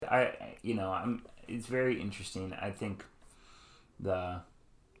It's very interesting. I think the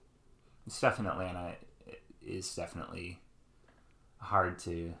stuff in Atlanta is definitely hard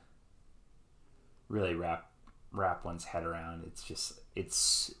to really wrap one's head around. It's just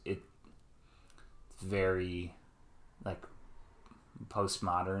it's very like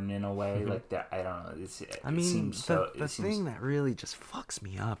postmodern in a way, like that. I don't know. The thing that really just fucks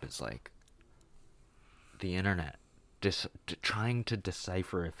me up is like the internet trying to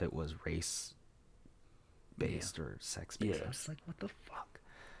decipher if it was race based or sex based. Yeah. I'm just like, what the fuck?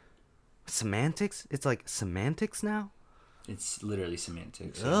 Semantics? It's like semantics now? It's literally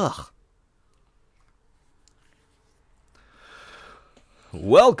semantics. Ugh.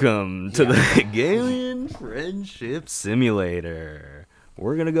 Welcome to the Hegelian Friendship Simulator.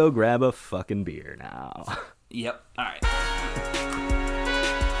 We're gonna go grab a fucking beer now. Yep. All right.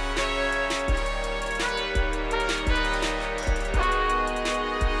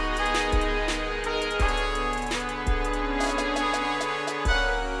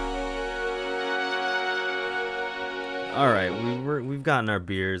 All right, we've gotten our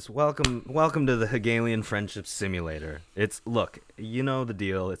beers. Welcome to the Hegelian Friendship Simulator. Look, you know the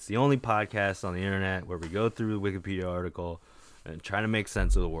deal. It's the only podcast on the internet where we go through the Wikipedia article and try to make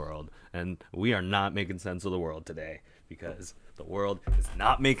sense of the world. And we are not making sense of the world today because the world is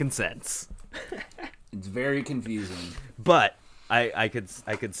not making sense. It's very confusing. But I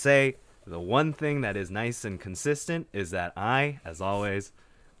could say the one thing that is nice and consistent is that I, as always,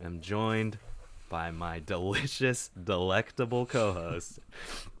 am joined by my delicious, delectable co-host,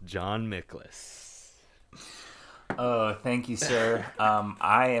 John Miklas. Oh, thank you, sir.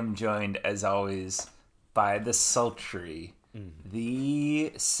 I am joined, as always, by the sultry,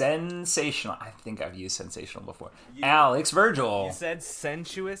 the sensational. I think I've used sensational before. Alex Vergel. You said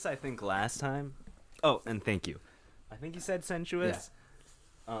sensuous, I think, last time. Oh, and thank you. I think you said sensuous.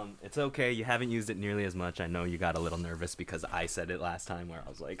 Yeah. It's okay. You haven't used it nearly as much. I know you got a little nervous because I said it last time where I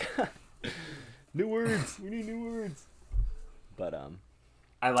was like... New words. We need new words. But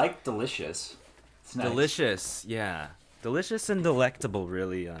I like delicious. It's nice. Delicious, yeah. Delicious and delectable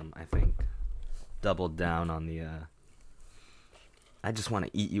really, I think, doubled down on the I just want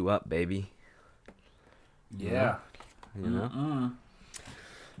to eat you up, baby. Yeah. You know?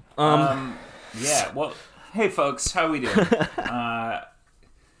 Yeah, well, hey folks, how we doing?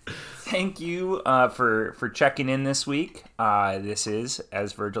 Thank you for checking in this week. This is,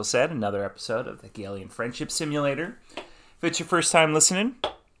 as Virgil said, another episode of the Hegelian Friendship Simulator. If it's your first time listening,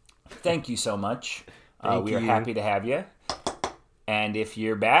 thank you so much. We are happy to have you. And if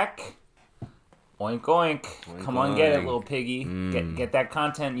you're back, oink oink. Come on, get it, little piggy. Get that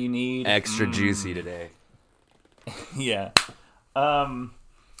content you need. Extra juicy today. Yeah.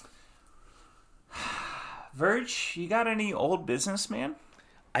 Verge, you got any old business, man?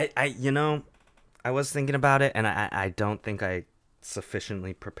 I was thinking about it, and I don't think I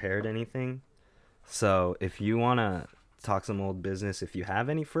sufficiently prepared anything. So if you want to talk some old business, if you have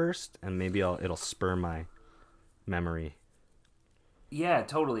any first, and maybe it'll spur my memory. Yeah,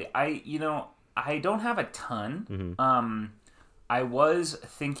 totally. I don't have a ton. Mm-hmm. I was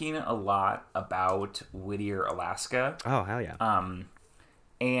thinking a lot about Whittier, Alaska. Oh, hell yeah.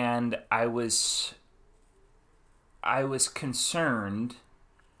 And I was concerned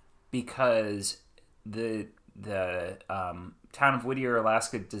because the town of Whittier,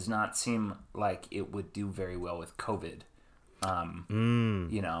 Alaska does not seem like it would do very well with COVID.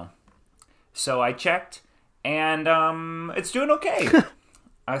 You know, so I checked, and it's doing okay.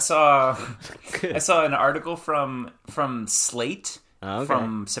 I saw an article from Slate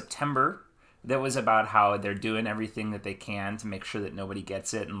from September that was about how they're doing everything that they can to make sure that nobody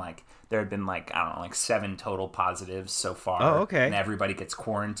gets it, and like there had been like 7 total positives so far. Oh, okay. And everybody gets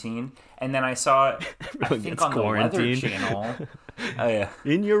quarantined. And then I saw, I think on the Weather Channel,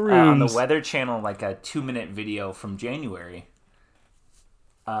 in your rooms on the Weather Channel, like a 2-minute video from January.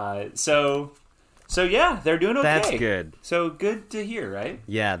 So yeah, they're doing okay. That's good. So good to hear, right?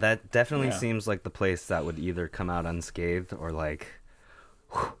 Yeah, that definitely seems like the place that would either come out unscathed or like.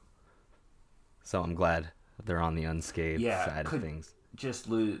 Whew. So I'm glad they're on the unscathed side of things. Just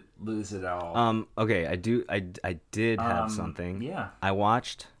lose it all. Okay, I did have something. Yeah. I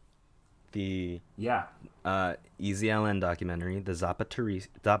watched the Easy LN documentary, the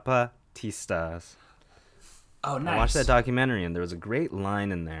Zapatistas. Oh, nice. I watched that documentary, and there was a great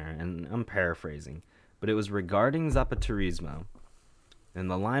line in there, and I'm paraphrasing, but it was regarding Zapaterismo,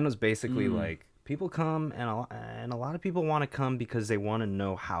 and the line was basically like, people come, and a lot of people want to come because they want to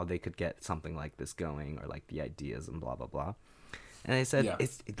know how they could get something like this going, or like the ideas and blah blah blah. And I said,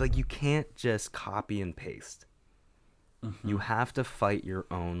 it's like you can't just copy and paste. You have to fight your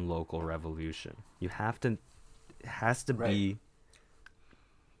own local revolution. You have to. It has to be.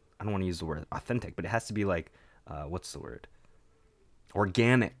 I don't want to use the word authentic, but it has to be like, what's the word?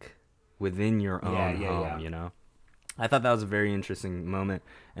 Organic within your own home. You know. I thought that was a very interesting moment,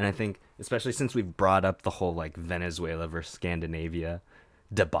 and I think, especially since we've brought up the whole like Venezuela versus Scandinavia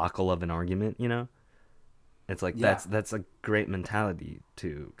debacle of an argument, you know, it's like that's a great mentality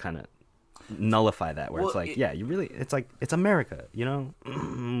to kind of nullify that, where it's like, it's America, you know.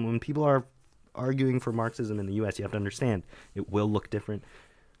 When people are arguing for Marxism in the U.S., you have to understand it will look different.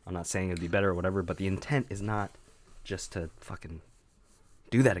 I'm not saying it'd be better or whatever, but the intent is not just to fucking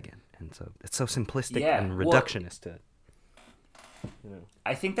do that again. And so it's so simplistic and reductionist to, you know.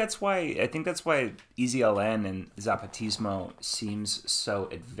 I think that's why EZLN and Zapatismo seems so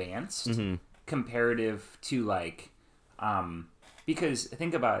advanced comparative to like, because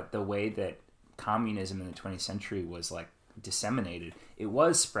think about the way that communism in the 20th century was like disseminated. It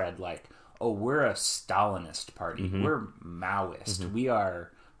was spread like, oh, we're a Stalinist party, we're Maoist, we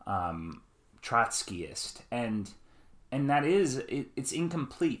are Trotskyist, and that is it's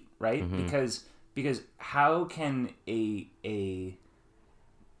incomplete, right? Because how can a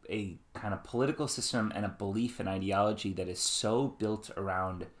kind of political system and a belief and ideology that is so built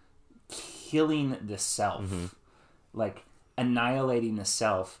around killing the self, like annihilating the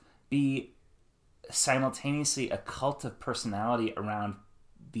self, be simultaneously a cult of personality around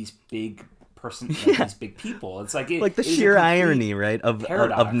these big these big people? It's like the sheer irony, right,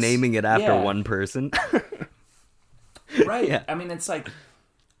 of naming it after one person. Right. Yeah. I mean, it's like,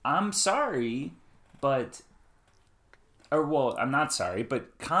 I'm sorry, but, I'm not sorry,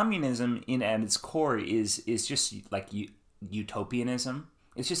 but communism at its core is just like utopianism.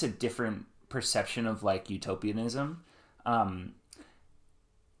 It's just a different perception of like utopianism.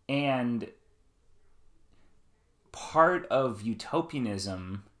 And part of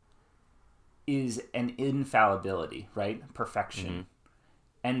utopianism is an infallibility, right? Perfection.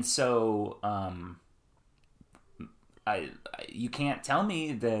 And so, you can't tell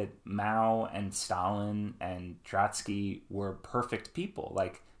me that Mao and Stalin and Trotsky were perfect people.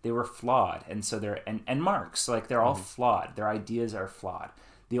 Like, they were flawed, and so and Marx, like, they're all flawed. Their ideas are flawed.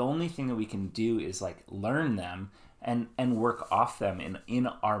 The only thing that we can do is like learn them and work off them in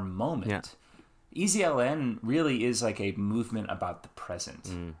our moment. EZLN really is like a movement about the present,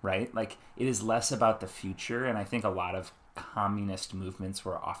 right? Like, it is less about the future, and I think a lot of communist movements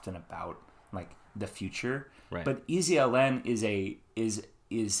were often about like the future. Right. But EZLN is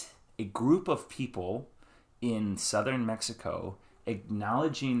a group of people in southern Mexico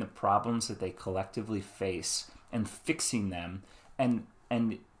acknowledging the problems that they collectively face and fixing them, and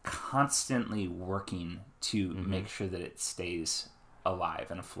constantly working to make sure that it stays alive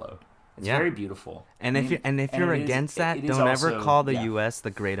and afloat. It's very beautiful. And if you're against that, don't ever call the U.S.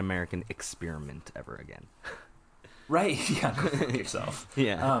 the Great American Experiment ever again. Right? Yeah. Go fuck yourself.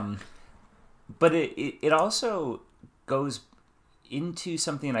 But it also goes into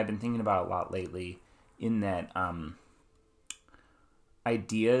something I've been thinking about a lot lately, in that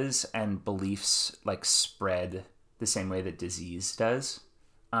ideas and beliefs like spread the same way that disease does,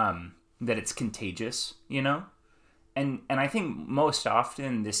 that it's contagious, you know? And I think most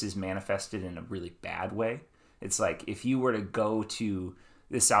often this is manifested in a really bad way. It's like, if you were to go to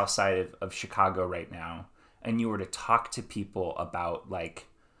the south side of Chicago right now, and you were to talk to people about like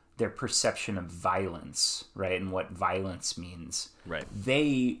their perception of violence, right, and what violence means, right,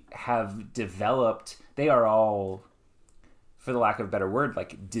 they are all, for the lack of a better word,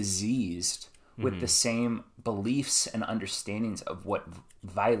 like diseased with the same beliefs and understandings of what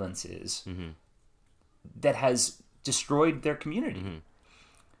violence is, that has destroyed their community.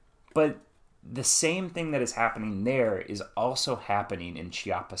 But the same thing that is happening there is also happening in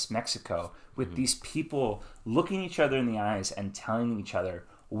Chiapas, Mexico, with these people looking each other in the eyes and telling each other,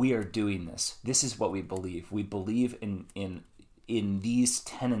 we are doing this. This is what we believe. We believe in these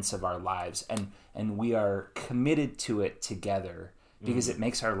tenets of our lives, and we are committed to it together because it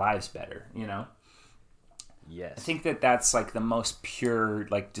makes our lives better, you know? Yes. I think that's like the most pure,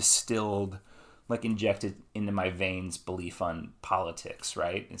 like distilled, like injected into my veins belief on politics,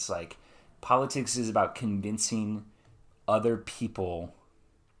 right? It's like, politics is about convincing other people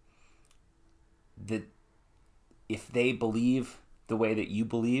that if they believe the way that you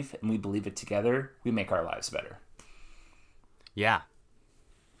believe and we believe it together, we make our lives better. Yeah.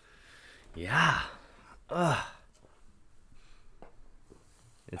 Ugh.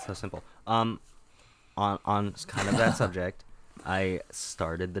 It's so simple. On kind of that subject, I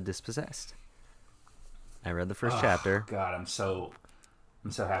started The Dispossessed. I read the first chapter. God, I'm so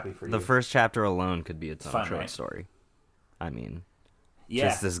happy for you. The first chapter alone could be its own short story. I mean, Yeah,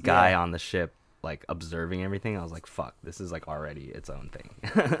 just this guy on the ship, like, observing everything. I was like, fuck, this is, like, already its own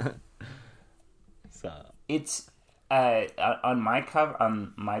thing. So it's on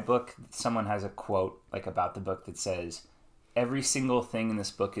my book, someone has a quote like about the book that says, "Every single thing in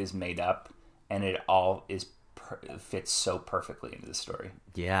this book is made up, and it all fits so perfectly into the story."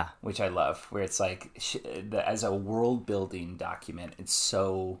 yeah, Which I love. Where it's like, as a world building document, it's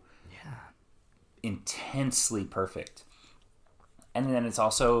so intensely perfect, and then it's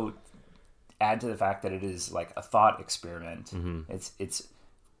also add to the fact that it is like a thought experiment. Mm-hmm. It's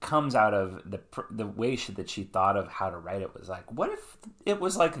comes out of the way that she thought of how to write it was like, what if it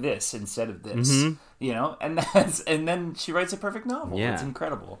was like this instead of this, you know? And then she writes a perfect novel. Yeah. It's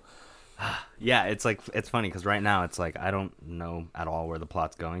incredible. Yeah, it's like, it's funny because right now it's like I don't know at all where the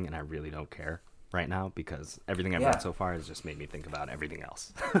plot's going, and I really don't care right now because everything I've read so far has just made me think about everything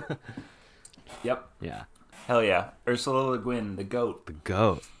else. Yep. Yeah. Hell yeah. Ursula Le Guin, the goat. The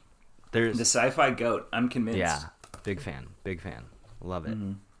goat. There's the sci-fi goat. I'm convinced. Yeah. Big fan. Love it.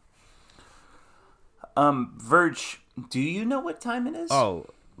 Mm-hmm. Verge, do you know what time it is? Oh,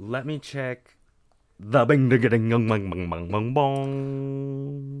 let me check. The bing ding ding bong bong bong bong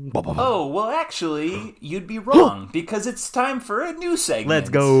bong. Oh, well, actually, you'd be wrong because it's time for a new segment. Let's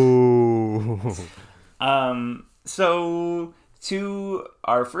go. So to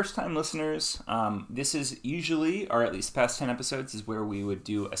our first-time listeners, this is usually, or at least past 10 episodes, is where we would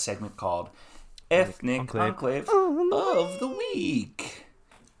do a segment called Ethnic Enclave of the Week.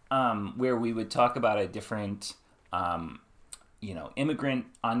 Where we would talk about a different, immigrant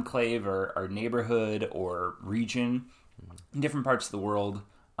enclave or neighborhood or region in different parts of the world,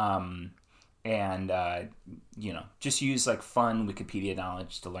 and just use like fun Wikipedia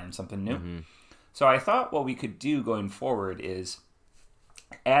knowledge to learn something new. Mm-hmm. So I thought what we could do going forward is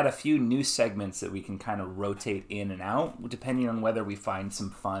add a few new segments that we can kind of rotate in and out, depending on whether we find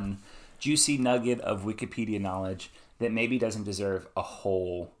some fun, juicy nugget of Wikipedia knowledge that maybe doesn't deserve a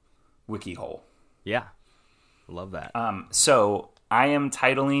whole WikiHole. Yeah. Love that. So I am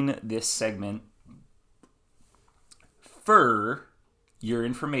titling this segment For Your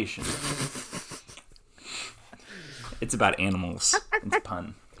Information. It's about animals. It's a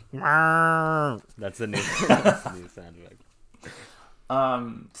pun. That's the new sound effect.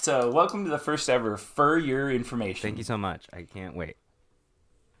 So welcome to the first ever For Your Information. Thank you so much. I can't wait.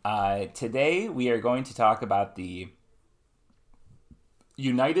 Today we are going to talk about the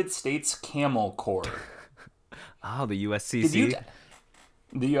United States Camel Corps. Oh, the USCC.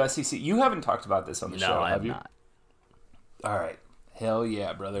 The USCC. You haven't talked about this on the show, have you? No, I have not. All right. Hell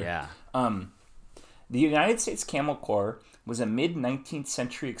yeah, brother. Yeah. The United States Camel Corps was a mid-19th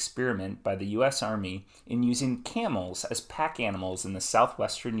century experiment by the U.S. Army in using camels as pack animals in the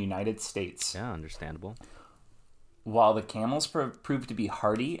southwestern United States. Yeah, understandable. While the camels proved to be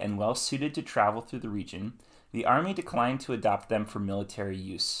hardy and well-suited to travel through the region, the Army declined to adopt them for military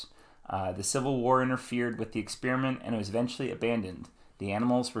use. The Civil War interfered with the experiment and it was eventually abandoned. The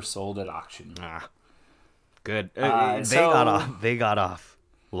animals were sold at auction. Good. They got off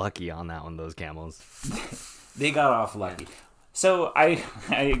lucky on that one, those camels. They got off lucky. So I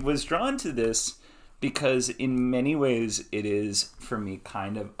was drawn to this because in many ways it is, for me,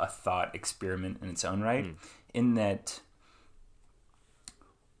 kind of a thought experiment in its own right. In that,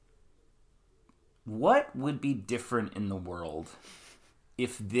 what would be different in the world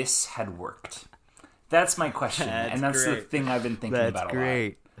if this had worked? That's my question, and that's great. The thing I've been thinking about a lot. That's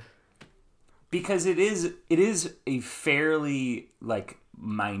great. Because it is a fairly like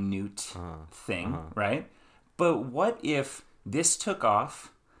minute thing, right? But what if this took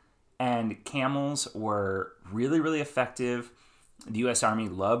off and camels were really, really effective? The U.S. Army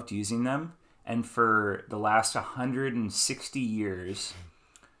loved using them, and for the last 160 years,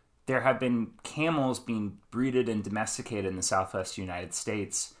 there have been camels being breeded and domesticated in the Southwest United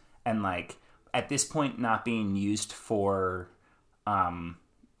States, and like at this point not being used for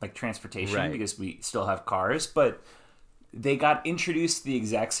like transportation because we still have cars, but they got introduced the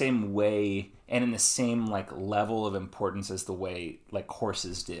exact same way and in the same like level of importance as the way like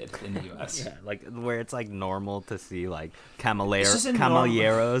horses did in the U.S. Yeah, like where it's like normal to see like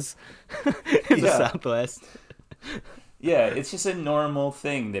camelleros in the Southwest. Yeah, it's just a normal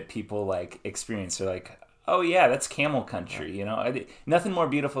thing that people like experience. They're like, oh yeah, that's camel country, you know. Nothing more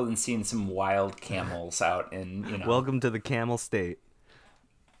beautiful than seeing some wild camels out in, you know. Welcome to the camel state.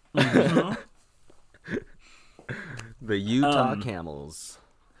 Mm-hmm. The Utah Camels.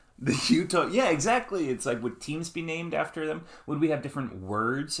 The Utah, yeah, exactly. It's like, would teams be named after them? Would we have different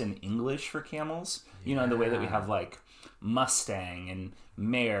words in English for camels? You know, the way that we have like Mustang and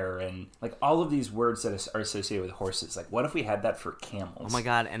mare and like all of these words that are associated with horses. Like, what if we had that for camels? Oh my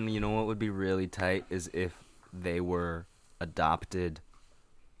god! And you know what would be really tight is if they were adopted,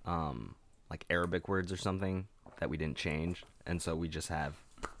 like Arabic words or something that we didn't change, and so we just have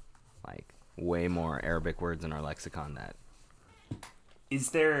like way more Arabic words in our lexicon. That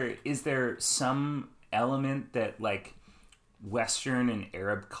is there some element that like Western and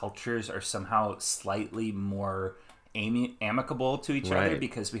Arab cultures are somehow slightly more amicable to each other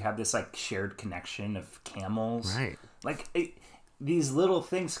because we have this like shared connection of camels, right? Like these little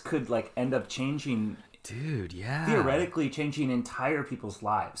things could like end up changing, dude. Yeah, theoretically changing entire people's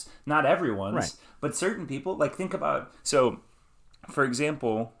lives. Not everyone's, right, but certain people. Like think about, so for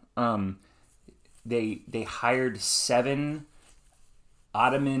example, they hired 7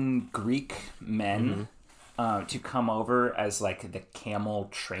 Ottoman Greek men to come over as like the camel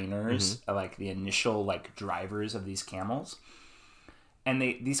trainers, like the initial like drivers of these camels. And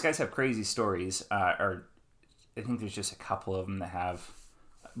these guys have crazy stories. Or I think there's just a couple of them that have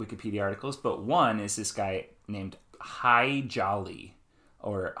Wikipedia articles, but one is this guy named Hijali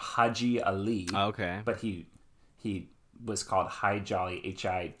or Haji Ali. Okay, but he was called Hijali,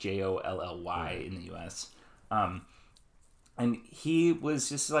 Hijolly in the U.S. And he was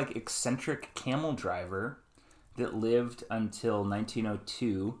just like eccentric camel driver that lived until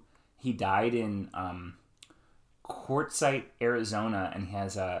 1902. He died in Quartzsite, Arizona, and he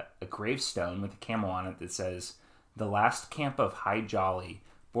has a gravestone with a camel on it that says, "The last camp of High Jolly,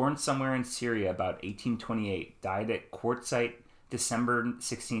 born somewhere in Syria about 1828, died at Quartzsite December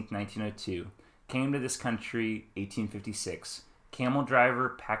 16th, 1902. Came to this country 1856. Camel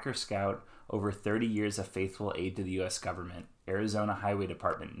driver, packer scout, over 30 years of faithful aid to the U.S. government. Arizona Highway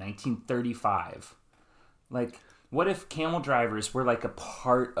Department, 1935. Like, what if camel drivers were like a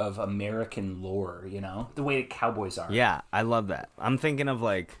part of American lore, you know? The way that cowboys are. Yeah, I love that. I'm thinking of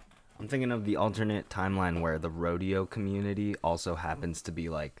the alternate timeline where the rodeo community also happens to be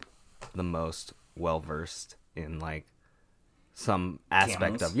like the most well-versed in like some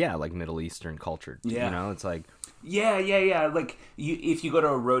aspect Camels? of, like Middle Eastern culture. Yeah. You know, it's like... Yeah. Like, if you go to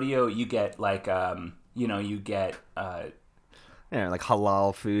a rodeo, you get like, you get... like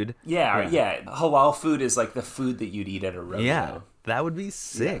halal food. Yeah. Halal food is like the food that you'd eat at a rodeo. Yeah, that would be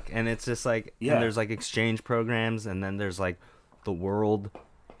sick. Yeah. And it's just like, and there's like exchange programs, and then there's like the world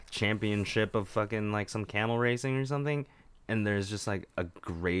championship of fucking like some camel racing or something. And there's just like a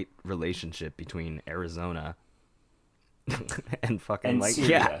great relationship between Arizona and fucking and like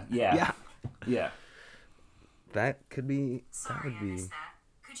Syria. Yeah. Sorry, That would I be. missed that.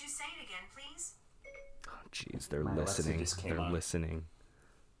 Could you say it again, please? Oh, jeez, they're My listening. Alexa just came They're on. listening.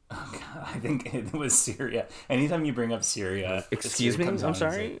 Oh, God, I think it was Syria. Anytime you bring up Syria, Excuse Syria me. comes I'm on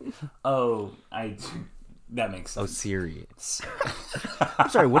sorry. and say, that makes Oh, sense. Syria. I'm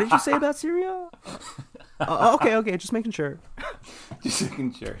sorry. What did you say about Syria? Okay. Just making sure. Just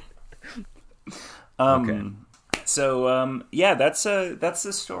making sure. Okay. So that's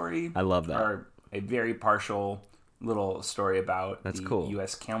the story. I love that. Or a very partial little story about That's the cool.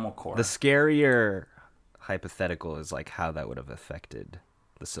 U.S. Camel Corps. The scarier hypothetical is like how that would have affected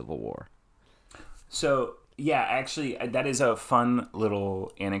the Civil War. So, yeah, actually, that is a fun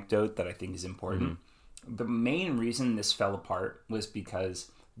little anecdote that I think is important. The main reason this fell apart was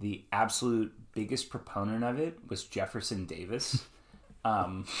because the absolute biggest proponent of it was Jefferson Davis,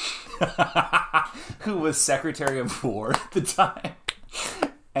 who was Secretary of War at the time.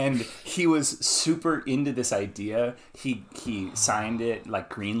 And he was super into this idea. He signed it, like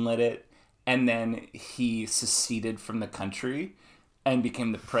greenlit it, and then he seceded from the country and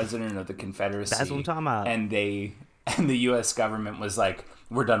became the president of the Confederacy. That's what I'm talking about. And the U.S. government was like,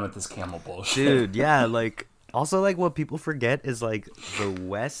 "We're done with this camel bullshit." Dude, yeah, like also like what people forget is like the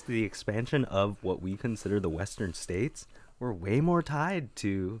West, the expansion of what we consider the Western states were way more tied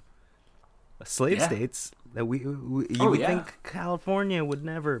to slave states that you would think California would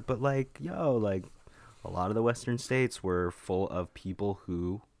never, but like like a lot of the Western states were full of people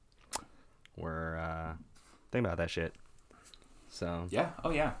who were think about that shit. So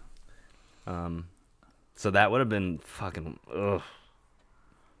so that would have been fucking ugh.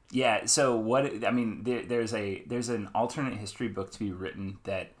 Yeah, so what I mean, there's an alternate history book to be written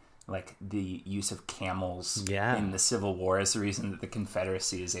that like the use of camels in the Civil War is the reason that the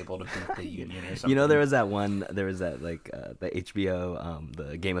Confederacy is able to beat the Union or something. You know, there was that like the HBO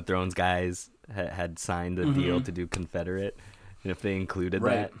the Game of Thrones guys had signed a deal to do Confederate, and if they included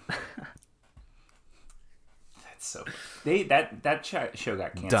that. That's so that show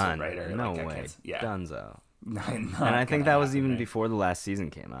got canceled, Done. right? Or No got way. canceled. Yeah. Dunzo. And I think that was even before the last season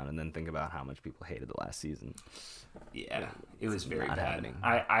came out. And then think about how much people hated the last season. Yeah, it was very not bad. happening.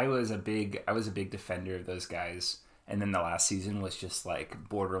 I was a big defender of those guys, and then the last season was just like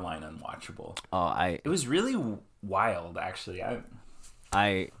borderline unwatchable. It was really wild, actually.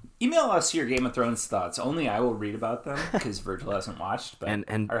 I email us your Game of Thrones thoughts. Only I will read about them because Virgil hasn't watched. But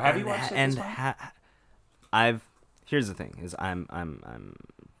or have you watched it? Here's the thing: is I'm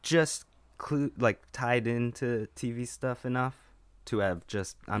just tied into TV stuff enough to have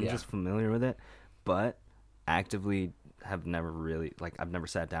just familiar with it, but actively have never really I've never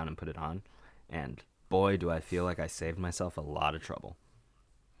sat down and put it on, and boy, do I feel like I saved myself a lot of trouble.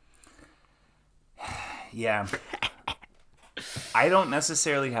 Yeah. I don't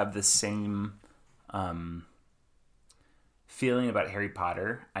necessarily have the same feeling about Harry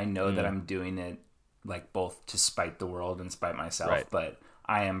Potter. I know that I'm doing it both to spite the world and spite myself, right. But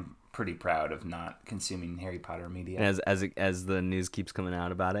I am pretty proud of not consuming Harry Potter media. As the news keeps coming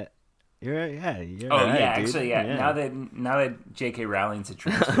out about it, you're right, actually, yeah. Now that J.K. Rowling's a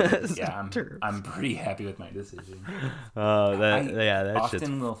trans, I'm pretty happy with my decision. That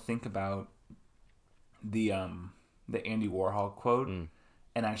often will think about the Andy Warhol quote, and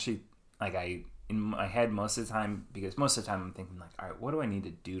actually, in my head most of the time, because most of the time I'm thinking all right, what do I need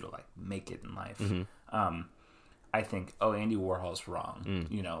to do to make it in life? Mm-hmm. I think, Andy Warhol's wrong.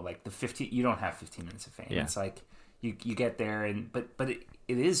 You know, you don't have 15 minutes of fame. Yeah. It's you get there, but it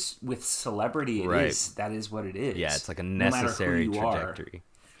is with celebrity. That is what it is. Yeah, it's a necessary trajectory.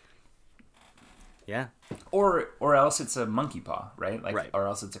 Yeah. Or else it's a monkey paw, right? Or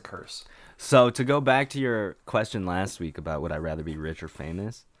else it's a curse. So to go back to your question last week about would I rather be rich or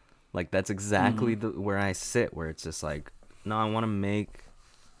famous, that's exactly where I sit. Where it's just no,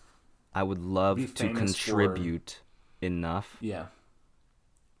 I would love to contribute enough. Yeah.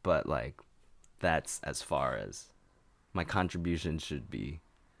 But that's as far as my contribution should be,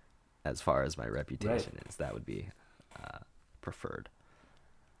 as far as my reputation is. That would be preferred.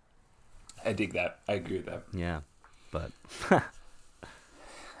 I dig that. I agree with that. Yeah, but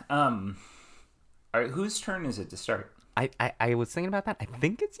all right, whose turn is it to start? I was thinking about that. I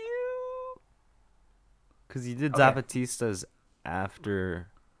think it's you, because you did Zapatistas after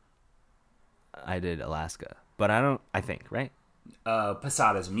I did Alaska, but I think right.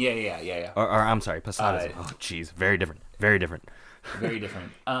 Posadism. Yeah. Or I'm sorry, Posadism. Oh, jeez, very different. Very different.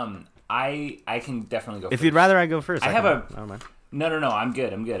 I can definitely go. If first. You'd rather I go first, I don't mind. No. I'm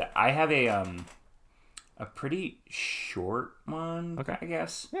good. I have a pretty short one. Okay. I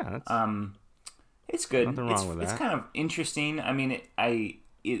guess. Yeah. That's, it's good. Nothing wrong with that. It's kind of interesting. I mean,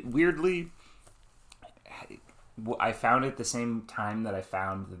 it weirdly, I found it the same time that I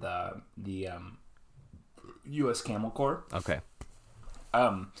found the U.S. Camel Corps. Okay.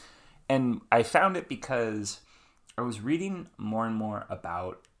 And I found it because I was reading more and more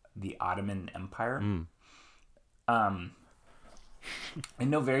about the Ottoman Empire. I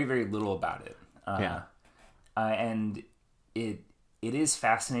know very, very little about it. And it is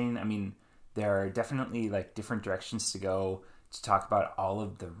fascinating. I mean, there are definitely different directions to go to talk about all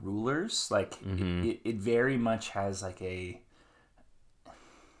of the rulers. It very much has if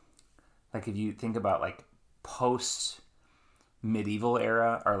you think about post medieval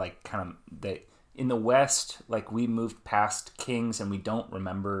era, or kind of that in the West, we moved past kings and we don't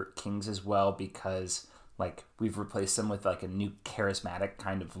remember kings as well because we've replaced them with a new charismatic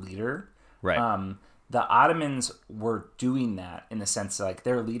kind of leader. Right. The Ottomans were doing that in the sense that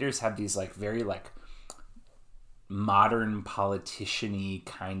their leaders have these very modern politician-y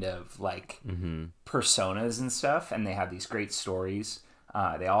kind of personas and stuff, and they have these great stories.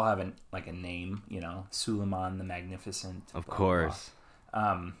 They all have a name, Suleiman the Magnificent. Of course.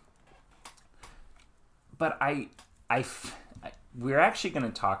 But we're actually going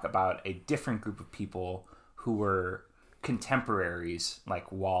to talk about a different group of people who were contemporaries,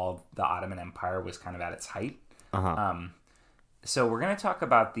 while the Ottoman Empire was kind of at its height. Uh-huh. So we're going to talk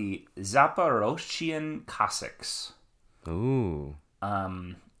about the Zaporozhian Cossacks. Ooh.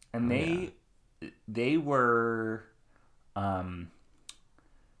 And they were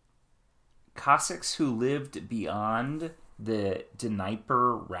Cossacks who lived beyond the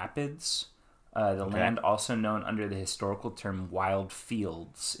Dnieper Rapids, the land also known under the historical term Wild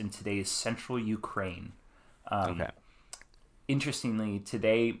Fields in today's central Ukraine. Interestingly,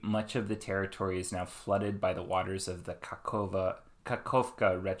 today much of the territory is now flooded by the waters of the Kakhovka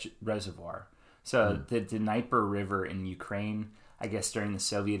Reservoir. So the Dnieper River in Ukraine, I guess during the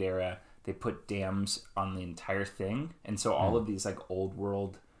Soviet era, they put dams on the entire thing, and so all of these old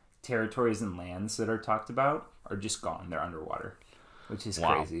world territories and lands that are talked about are just gone. They're underwater, which is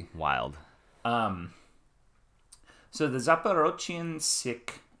crazy. Wild. So the Zaporozhian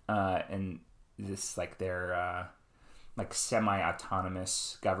Sikh and this like their like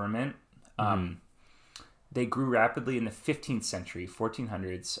semi-autonomous government, they grew rapidly in the 15th century,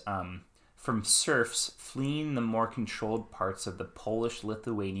 1400s, from serfs fleeing the more controlled parts of the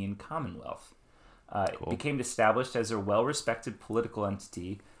Polish-Lithuanian Commonwealth. It became established as a well-respected political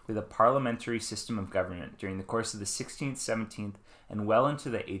entity with a parliamentary system of government. During the course of the 16th, 17th, and well into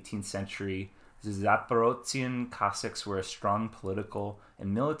the 18th century, the Zaporozhian Cossacks were a strong political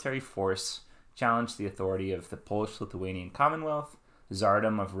and military force, challenged the authority of the Polish-Lithuanian Commonwealth,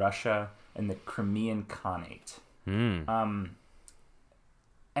 Tsardom of Russia, and the Crimean Khanate.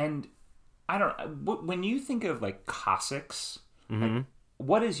 And I don't. When you think of like Cossacks, like,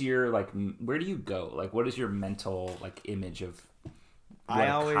 what is your like? Where do you go? Like, what is your mental like image of what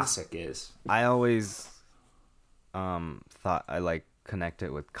a Cossack is? I always thought I like connect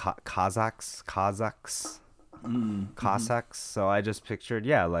it with Cossacks. So I just pictured,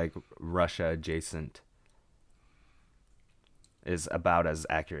 like Russia adjacent is about as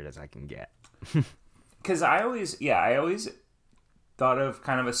accurate as I can get. Because I always thought of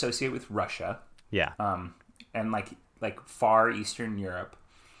kind of associate with Russia. Yeah. And like far Eastern Europe,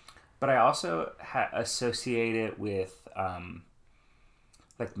 but I also associate it with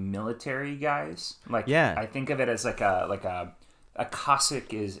like military guys. Like I think of it as like a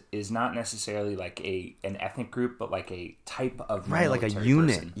Cossack is not necessarily like an ethnic group, but like a type of like a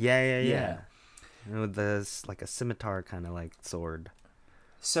unit. Person. Yeah. With this like a scimitar kind of like sword.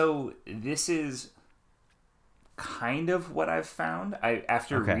 So this is kind of what I've found.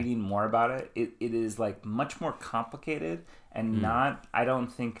 After reading more about it, it is like much more complicated and not, I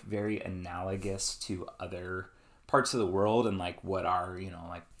don't think, very analogous to other parts of the world and like what our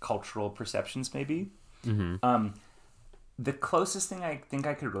like cultural perceptions may be. The closest thing I think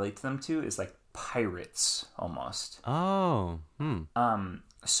I could relate to them to is like pirates almost.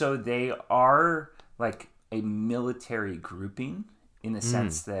 So they are like a military grouping in the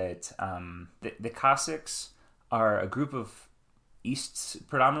sense that the Cossacks are a group of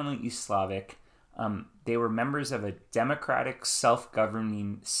predominantly East Slavic. They were members of a democratic,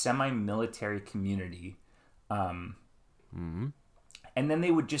 self-governing, semi-military community. And then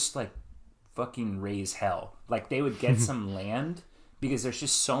they would just like fucking raise hell. Like they would get some land because there's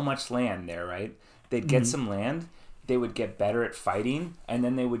just so much land there, right? They'd get some land, they would get better at fighting, and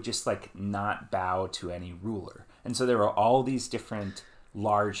then they would just like not bow to any ruler. And so there were all these different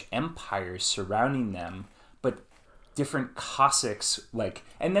large empires surrounding them, but different Cossacks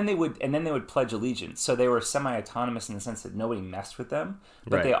and then they would pledge allegiance. So they were semi-autonomous in the sense that nobody messed with them,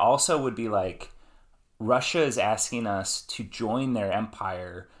 but they also would be like, Russia is asking us to join their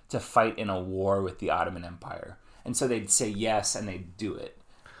empire to fight in a war with the Ottoman Empire. And so they'd say yes, and they'd do it.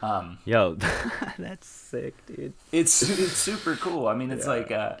 That's sick, dude. It's super cool. I mean, it's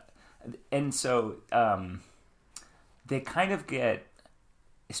like, and so they kind of get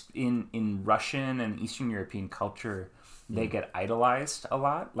in Russian and Eastern European culture, they get idolized a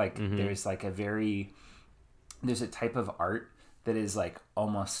lot. Like there's like there's a type of art that is like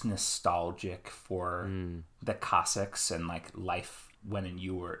almost nostalgic for the Cossacks and like life when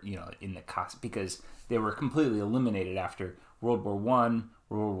you were, in the Cossacks, because they were completely eliminated after World War I,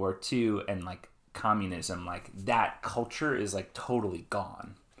 World War II, and like communism. Like that culture is like totally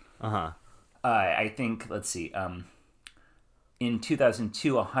gone. I think, let's see, in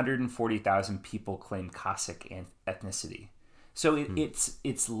 2002, 140,000 people claimed Cossack ethnicity. So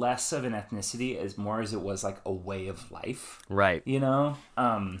it's less of an ethnicity as more as it was like a way of life. Right. That's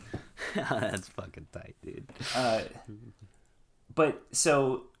fucking tight, dude. But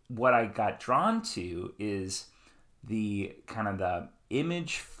so what I got drawn to is the kind of the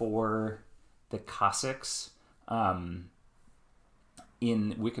image for the Cossacks in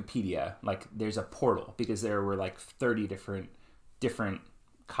Wikipedia. Like there's a portal because there were like 30 different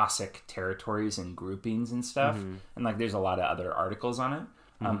Cossack territories and groupings and stuff. And like there's a lot of other articles on it.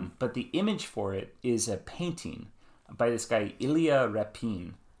 But the image for it is a painting by this guy Ilya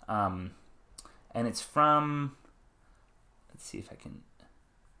Repin. And it's from, let's see if I can,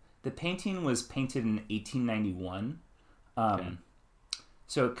 the painting was painted in 1891.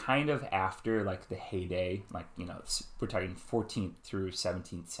 So kind of after like the heyday, like, we're talking 14th through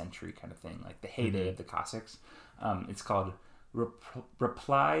 17th century kind of thing, like the heyday of the Cossacks. It's called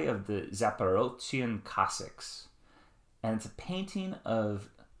Reply of the Zaporozhian Cossacks, and it's a painting of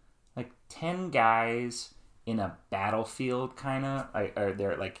like 10 guys in a battlefield, kind of, or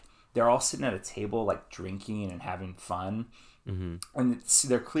they're all sitting at a table like drinking and having fun, And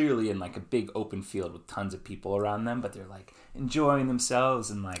they're clearly in like a big open field with tons of people around them, but they're like enjoying themselves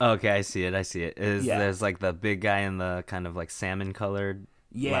and like. Okay, I see it. There's like the big guy in the kind of like salmon colored.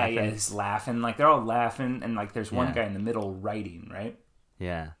 Yeah, he's laughing. Like they're all laughing, and like there's one guy in the middle writing, right?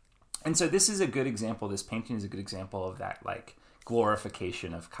 Yeah. And so this is a good example. This painting is a good example of that like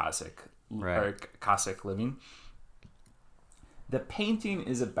glorification of Cossack living. The painting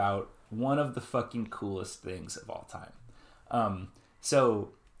is about one of the fucking coolest things of all time.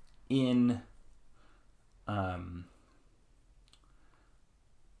 So in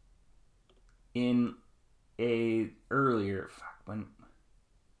a earlier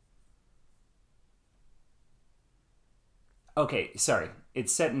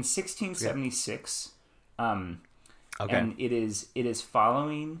it's set in 1676. And it is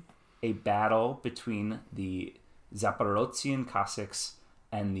following a battle between the Zaporozhian Cossacks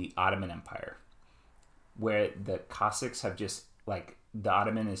and the Ottoman Empire, where the Cossacks have just like the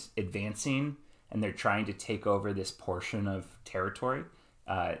Ottoman is advancing and they're trying to take over this portion of territory.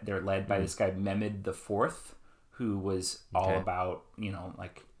 They're led by this guy Mehmed IV, who was all about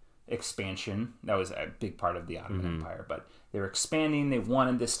like expansion. That was a big part of the Ottoman Empire, but they were expanding. They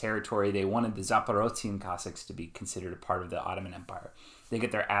wanted this territory. They wanted the Zaporozhian Cossacks to be considered a part of the Ottoman Empire. They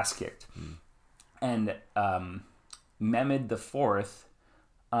get their ass kicked. And Mehmed IV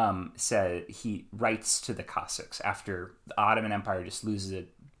said he writes to the Cossacks after the Ottoman Empire just loses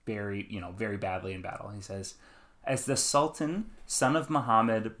it very badly in battle. He says, "As the Sultan, son of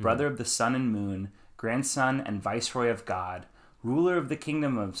Muhammad, brother of the sun and moon, grandson and viceroy of God, ruler of the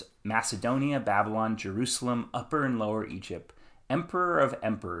kingdom of Macedonia, Babylon, Jerusalem, Upper and Lower Egypt, emperor of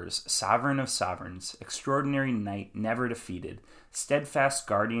emperors, sovereign of sovereigns, extraordinary knight, never defeated, steadfast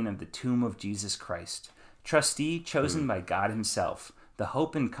guardian of the tomb of Jesus Christ, trustee chosen by God himself, the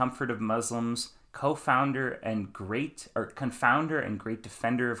hope and comfort of Muslims, confounder and great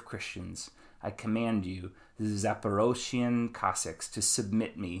defender of Christians, I command you, the Zaporozhian Cossacks, to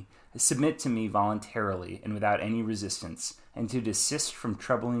submit to me voluntarily and without any resistance, and to desist from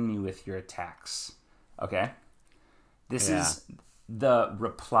troubling me with your attacks." Okay? This is the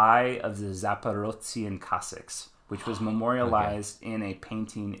reply of the Zaporozhian Cossacks, which was memorialized in a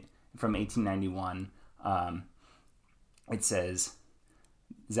painting from 1891. It says,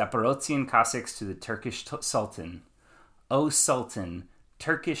 "Zaporozhian Cossacks to the Turkish Sultan. O Sultan,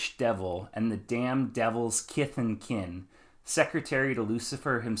 Turkish devil, and the damned devil's kith and kin, secretary to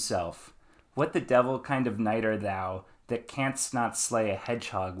Lucifer himself, what the devil kind of knight art thou, that canst not slay a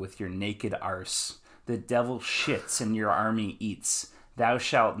hedgehog with your naked arse? The devil shits and your army eats. Thou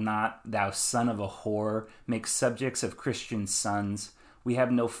shalt not, thou son of a whore, make subjects of Christian sons. We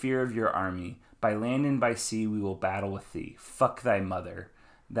have no fear of your army. By land and by sea we will battle with thee. Fuck thy mother.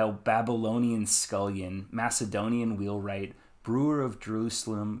 Thou Babylonian scullion, Macedonian wheelwright, brewer of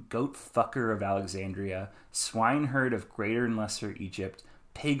Jerusalem, goat fucker of Alexandria, swineherd of Greater and Lesser Egypt,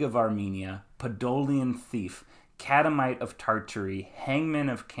 pig of Armenia, Podolian thief, catamite of Tartary, hangman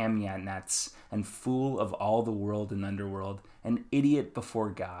of Kamyanets, and fool of all the world and underworld, an idiot before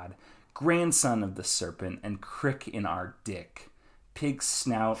God, grandson of the serpent, and crick in our dick, pig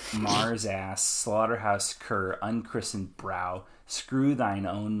snout, Mars ass, slaughterhouse cur, unchristened brow, screw thine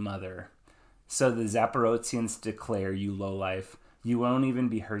own mother. So the Zaporozhians declare, you lowlife, you won't even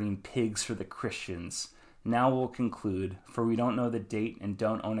be hurting pigs for the Christians. Now we'll conclude, for we don't know the date and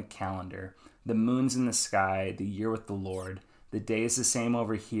don't own a calendar. The moon's in the sky, the year with the Lord. The day is the same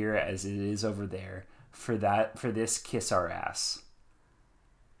over here as it is over there. For this, kiss our ass."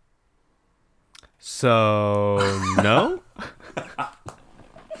 So, no?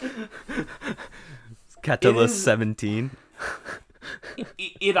 Catalyst 17.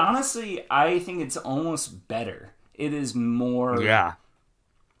 It honestly, I think it's almost better. It is more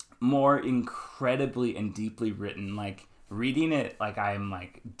incredibly and deeply written. Like reading it, like I'm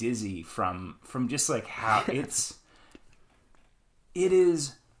like dizzy from just like how it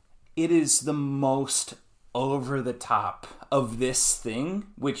is the most over the top of this thing,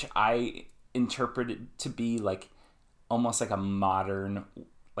 which I interpreted to be like almost like a modern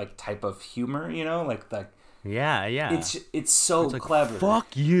like type of humor, like the it's so like, clever.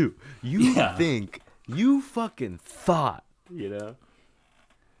 Fuck you. You think you fucking thought,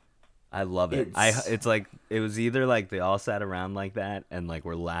 I love it. It's like it was either like they all sat around like that and like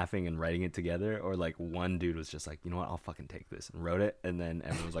were laughing and writing it together, or like one dude was just like, you know what, I'll fucking take this and wrote it, and then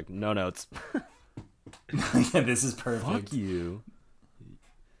everyone was like, no notes. This is perfect. Fuck you.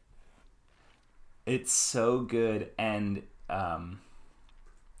 It's so good, and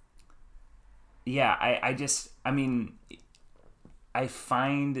I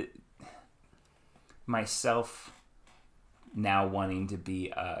find myself now wanting to be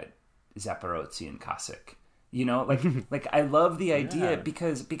a Zaporozhian Cossack. You know, like I love the idea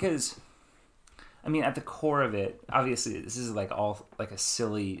because I mean, at the core of it, obviously this is like all like a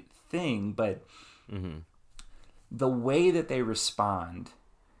silly thing, but the way that they respond,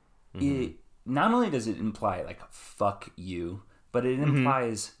 it not only does it imply like fuck you, but it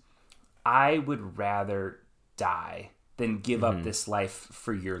implies I would rather die than give up this life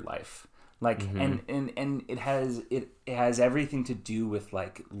for your life. Like and it has everything to do with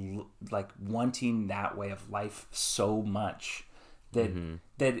like wanting that way of life so much that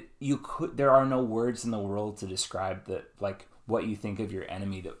there are no words in the world to describe that, like what you think of your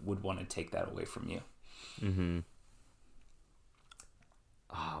enemy that would want to take that away from you.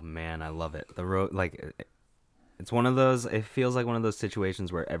 Oh man, I love it. The road, like, it's one of those. It feels like one of those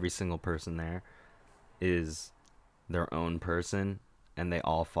situations where every single person there is their own person, and they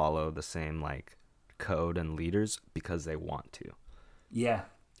all follow the same like code and leaders because they want to. Yeah,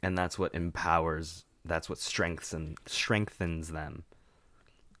 and that's what empowers. That's what strengthens them.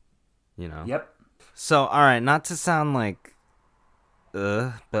 You know. Yep. So, all right, not to sound like,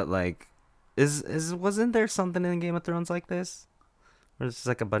 but like, wasn't there something in Game of Thrones like this? Or it's just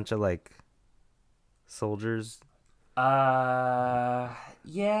like a bunch of like soldiers. Yeah,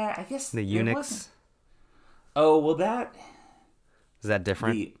 I guess The eunuchs. Oh well, that Is that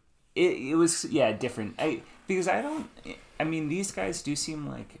different? It was different. Because I mean these guys do seem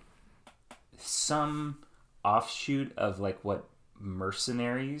like some offshoot of like what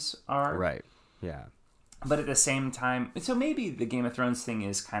mercenaries are. Right. Yeah. But at the same time, so maybe the Game of Thrones thing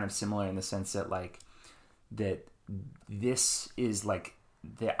is kind of similar in the sense that like that this is like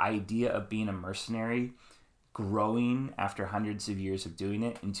the idea of being a mercenary growing after hundreds of years of doing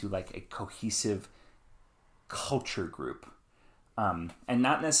it into like a cohesive culture group. And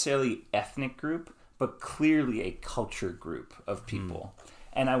not necessarily ethnic group, but clearly a culture group of people.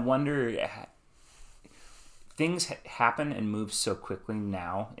 And I wonder, things happen and move so quickly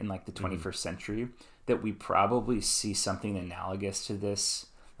now in like the 21st century that we probably see something analogous to this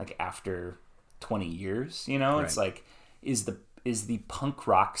like after 20 years, you know? Right. It's like, is the punk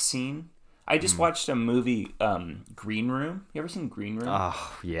rock scene. I just watched a movie, Green Room. You ever seen Green Room?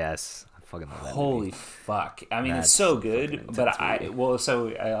 Oh, yes. I fucking love that Holy movie. fuck. I mean, it's so good, but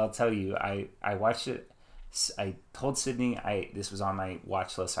I'll tell you, I watched it. I told Sydney this was on my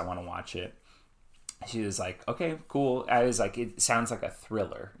watch list. I want to watch it. She was like, okay, cool. I was like, it sounds like a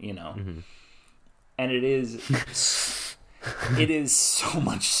thriller, you know? And it is... It is so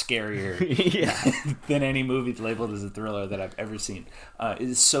much scarier than any movie labeled as a thriller that I've ever seen. It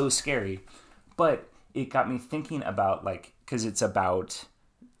is so scary. But it got me thinking about, like, because it's about,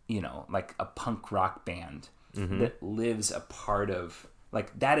 you know, like a punk rock band that lives a part of,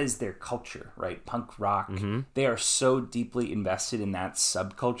 like, that is their culture, right? Punk rock. They are so deeply invested in that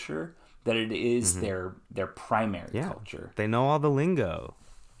subculture that it is their primary culture. They know all the lingo.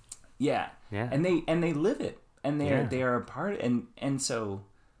 Yeah. And they live it. And they are a part, and so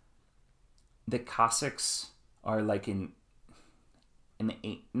the Cossacks are like in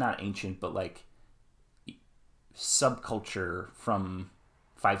not ancient, but like subculture from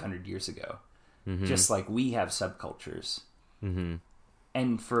 500 years ago, just like we have subcultures.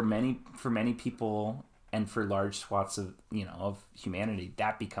 And for many people, and for large swaths of of humanity,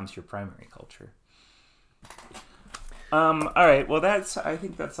 that becomes your primary culture. All right. Well, I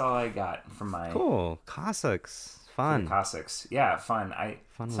think that's all I got from my cool Cossacks. Fun Cossacks. Yeah, fun.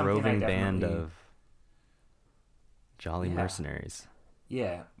 Fun roving band of jolly mercenaries.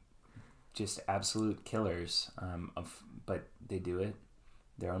 Yeah, just absolute killers. But they do it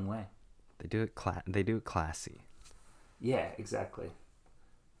their own way. They do it. They do it classy. Yeah, exactly.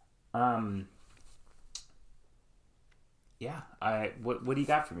 Yeah. What do you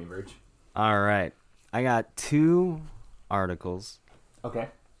got for me, Verge? All right. I got 2 articles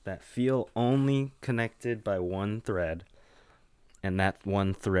that feel only connected by one thread, and that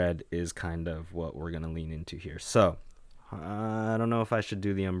one thread is kind of what we're going to lean into here. So I don't know if I should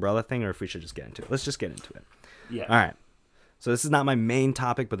do the umbrella thing or if we should just get into it. Let's just get into it. Yeah. All right. So this is not my main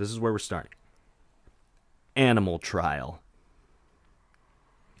topic, but this is where we're starting. Animal trial.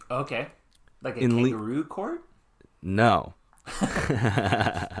 Okay. Like a kangaroo court? No.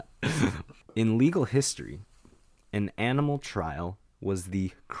 In legal history, an animal trial was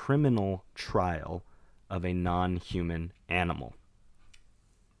the criminal trial of a non-human animal.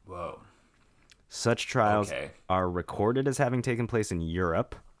 Whoa. Such trials are recorded as having taken place in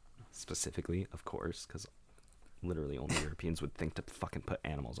Europe, specifically, of course, because literally only Europeans would think to fucking put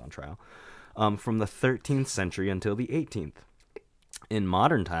animals on trial, from the 13th century until the 18th. In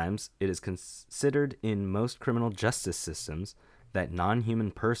modern times, it is considered in most criminal justice systems that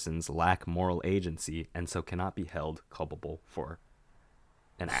non-human persons lack moral agency and so cannot be held culpable for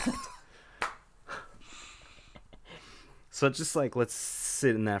an act. So just like, let's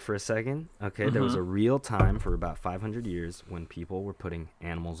sit in that for a second. Okay, there was a real time for about 500 years when people were putting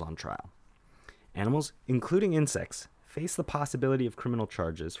animals on trial. Animals, including insects, face the possibility of criminal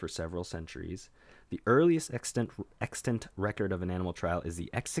charges for several centuries. The earliest extant record of an animal trial is the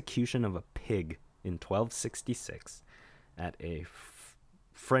execution of a pig in 1266 at a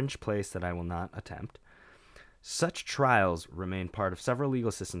French place that I will not attempt. Such trials remained part of several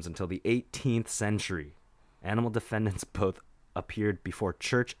legal systems until the 18th century. Animal defendants both appeared before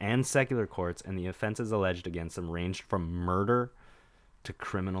church and secular courts, and the offenses alleged against them ranged from murder to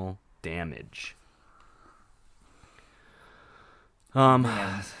criminal damage.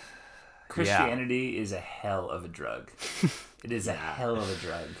 Man, Christianity is a hell of a drug. It is a hell of a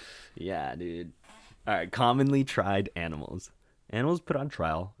drug. Yeah, dude. All right, commonly tried animals. Animals put on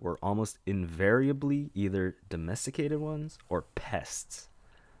trial were almost invariably either domesticated ones or pests.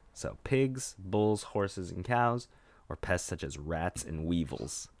 So pigs, bulls, horses, and cows, or pests such as rats and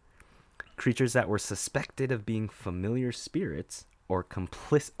weevils. Creatures that were suspected of being familiar spirits or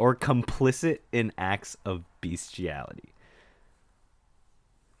complicit in acts of bestiality.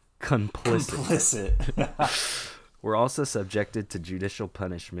 Complicit. Were also subjected to judicial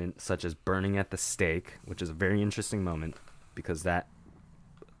punishment, such as burning at the stake, which is a very interesting moment because that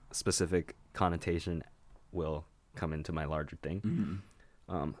specific connotation will come into my larger thing. Mm-hmm.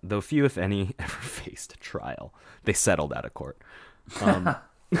 Though few, if any, ever faced trial. They settled out of court.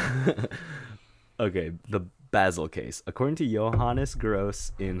 Okay, the Basel case. According to Johannes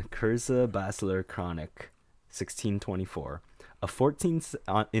Gross in Kurse Basler Chronik, 1624,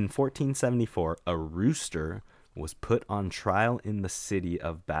 in 1474, a rooster was put on trial in the city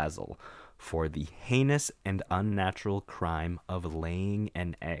of Basel for the heinous and unnatural crime of laying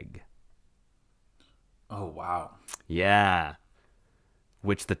an egg. Oh, wow. Yeah.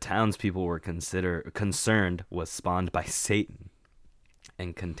 Which the townspeople were concerned was spawned by Satan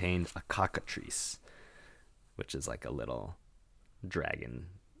and contained a cockatrice, which is like a little dragon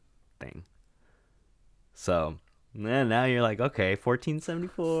thing. So now you're like, okay,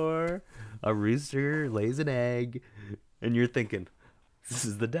 1474, a rooster lays an egg, and you're thinking, this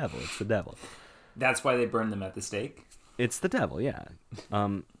is the devil. It's the devil. That's why they burned them at the stake? It's the devil, yeah.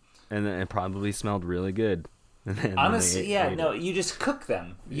 And then it probably smelled really good. Honestly, you just cook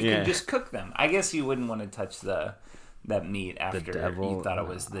them. You can just cook them. I guess you wouldn't want to touch that meat after you thought it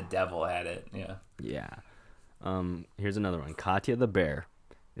was the devil had it. Yeah. Yeah. Here's another one. Katya the bear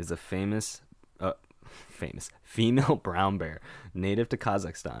is a famous female brown bear native to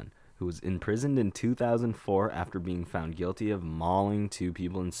Kazakhstan who was imprisoned in 2004 after being found guilty of mauling two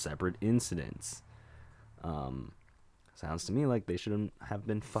people in separate incidents. Sounds to me like they shouldn't have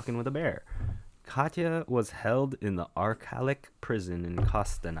been fucking with a bear. Katya was held in the Arkalik prison in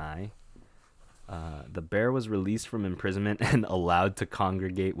Kostanay. The bear was released from imprisonment and allowed to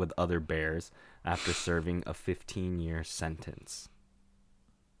congregate with other bears after serving a 15-year sentence.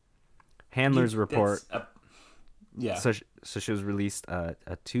 Handlers report... So she was released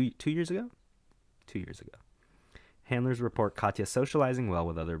 2 years ago? 2 years ago. Handlers report Katya socializing well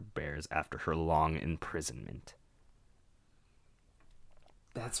with other bears after her long imprisonment.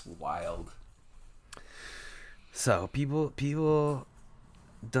 That's wild. So people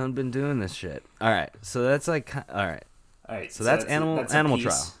done been doing this shit. All right, so that's like all right. So that's animal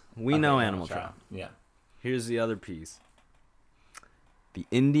trial. We know animal trial. Yeah. Here's the other piece. The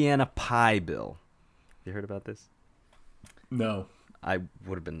Indiana Pie Bill. You heard about this? No. I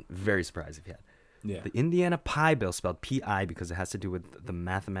would have been very surprised if you had. Yeah. The Indiana Pie Bill, spelled P-I because it has to do with the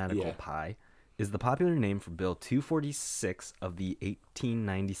mathematical pi, is the popular name for Bill 246 of the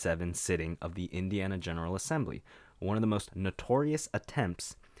 1897 sitting of the Indiana General Assembly, one of the most notorious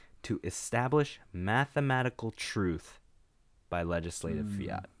attempts to establish mathematical truth by legislative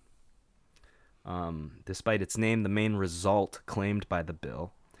fiat. Despite its name, the main result claimed by the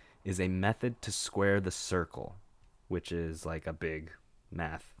bill is a method to square the circle, which is like a big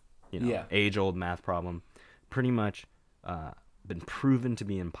math, age-old math problem, pretty much been proven to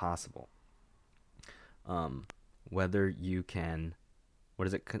be impossible. Whether you can,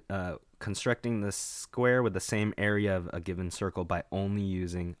 constructing the square with the same area of a given circle by only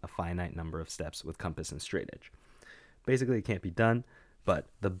using a finite number of steps with compass and straight edge. Basically, it can't be done, but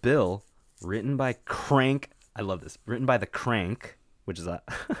the bill, written by Crank, I love this, written by the Crank, which is a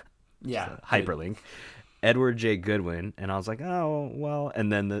hyperlink, Edward J. Goodwin, and I was like, oh, well,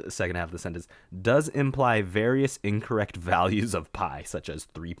 and then the second half of the sentence does imply various incorrect values of pi, such as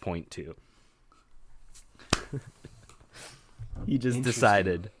 3.2. He just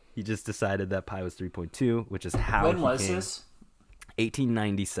decided that pi was 3.2, which is how When was this?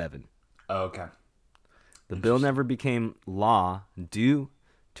 1897. Oh, okay. The bill never became law due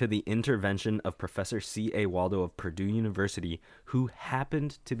to the intervention of Professor C.A. Waldo of Purdue University, who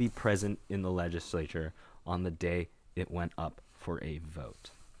happened to be present in the legislature on the day it went up for a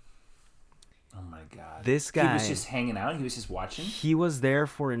vote. Oh my God. This guy... He was just hanging out? He was just watching? He was there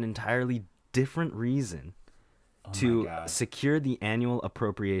for an entirely different reason. To secure the annual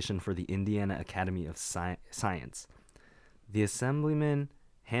appropriation for the Indiana Academy of Science. The assemblyman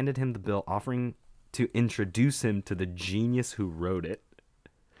handed him the bill, offering to introduce him to the genius who wrote it.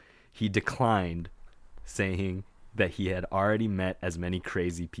 He declined, saying that he had already met as many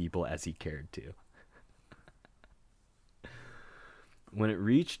crazy people as he cared to. When it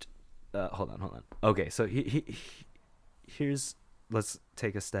reached... hold on. Okay, so here's... Let's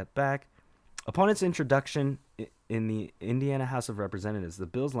take a step back. Upon its introduction in the Indiana House of Representatives, the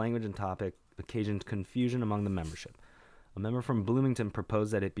bill's language and topic occasioned confusion among the membership. A member from Bloomington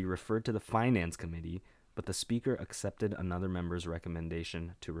proposed that it be referred to the Finance Committee, but the Speaker accepted another member's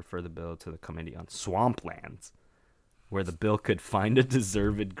recommendation to refer the bill to the Committee on Swamplands, where the bill could find a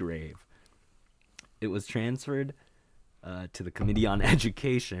deserved grave. It was transferred to the Committee on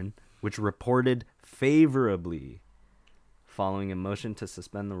Education, which reported favorably. Following a motion to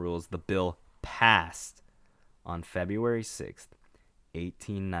suspend the rules, the bill passed on February 6th,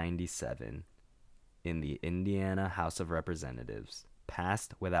 1897, in the Indiana House of Representatives,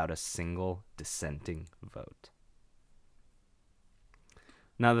 passed without a single dissenting vote.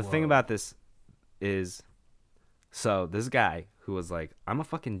 Now, the thing about this is, so this guy who was like, I'm a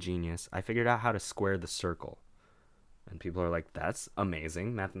fucking genius. I figured out how to square the circle. And people are like, that's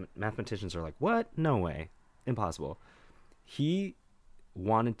amazing. Mathematicians are like, what? No way. Impossible. He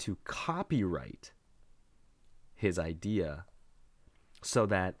wanted to copyright his idea so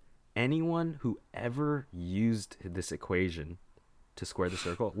that anyone who ever used this equation to square the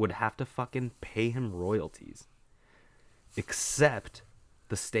circle would have to fucking pay him royalties. Except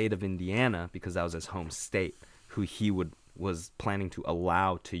the state of Indiana, because that was his home state, who he was planning to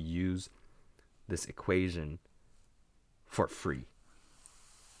allow to use this equation for free.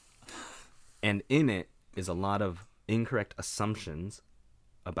 And in it is a lot of incorrect assumptions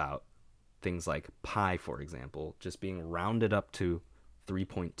about things like pi, for example, just being rounded up to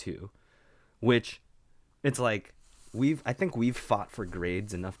 3.2, which it's like I think we've fought for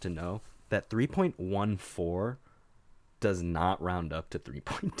grades enough to know that 3.14 does not round up to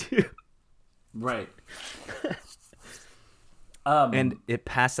 3.2. Right. And it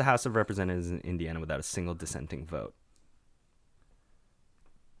passed the House of Representatives in Indiana without a single dissenting vote.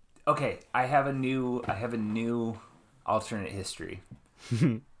 Okay, I have a new alternate history.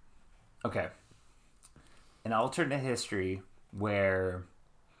 Okay. An alternate history where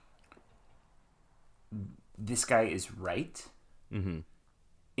this guy is right. Mm-hmm.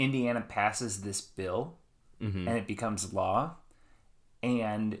 Indiana passes this bill, and it becomes law,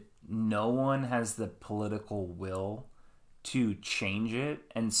 and no one has the political will to change it,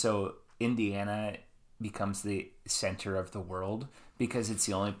 and so Indiana becomes the center of the world because it's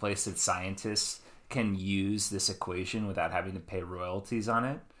the only place that scientists can use this equation without having to pay royalties on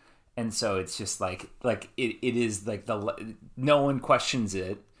it. And so it's just like it is like no one questions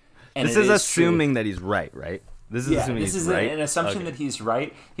it. And this is assuming that he's right? This is assuming this he's is right. An assumption that he's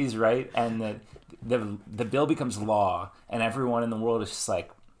right, and that the bill becomes law, and everyone in the world is just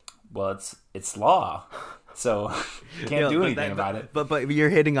like, well, it's law, so can't do anything about it. But you're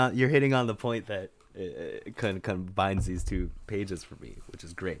hitting on the point that combines these two pages for me, which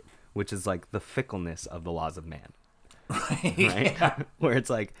is great, which is like the fickleness of the laws of man. Right? Yeah. Where it's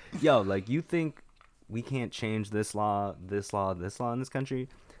like, yo, like you think we can't change this law in this country?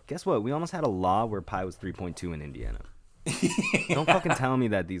 Guess what? We almost had a law where pi was 3.2 in Indiana. Don't fucking tell me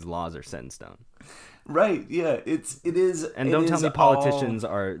that these laws are set in stone. Right, yeah. It is. And don't tell me politicians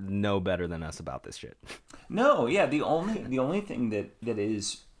are no better than us about this shit. No, yeah. The only thing that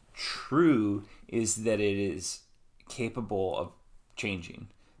is true is that it is capable of changing.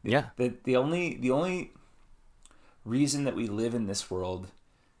 Yeah. The only reason that we live in this world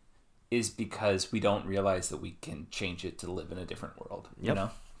is because we don't realize that we can change it to live in a different world. Yep. You know?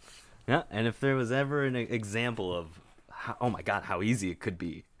 Yeah, and if there was ever an example of how easy it could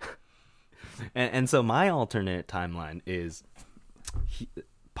be. and so my alternate timeline is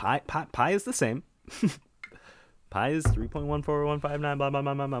pi is the same. Pi is 3.14159 blah blah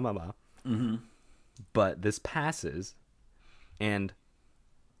blah blah blah blah. Mm-hmm. But this passes, and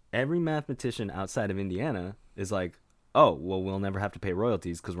every mathematician outside of Indiana is like, oh, well, we'll never have to pay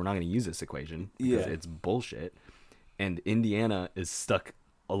royalties because we're not going to use this equation because it's bullshit. And Indiana is stuck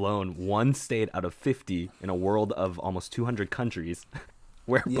alone, one state out of 50 in a world of almost 200 countries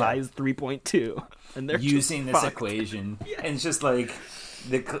where pi is 3.2. And they're using this fucked. equation. Yeah. And it's just like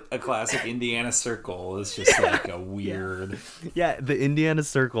a classic Indiana circle is just like a weird... Yeah, the Indiana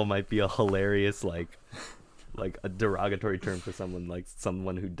circle might be a hilarious, like a derogatory term for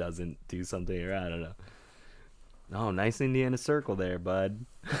someone who doesn't do something, or I don't know. Oh, nice Indiana circle there, bud.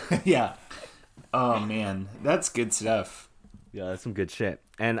 Yeah. Oh, man. That's good stuff. Yeah, that's some good shit.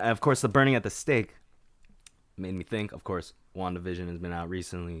 And, of course, the burning at the stake made me think, of course, WandaVision has been out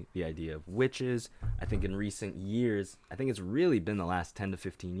recently, the idea of witches. I think in recent years, I think it's really been the last 10 to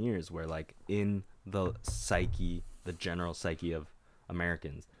 15 years where, like, in the psyche, the general psyche of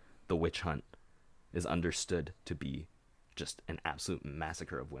Americans, the witch hunt is understood to be just an absolute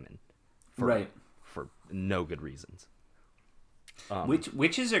massacre of women. For no good reasons.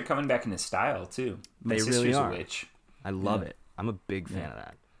 Witches are coming back into style, too. My They sister's really are. a witch. I love it. I'm a big fan of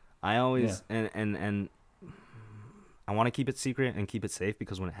that. I always and I want to keep it secret and keep it safe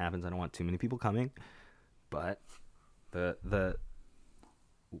because when it happens, I don't want too many people coming. But the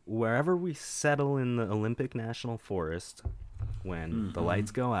wherever we settle in the Olympic National Forest when the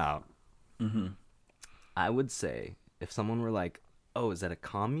lights go out, I would say if someone were like, "Oh, is that a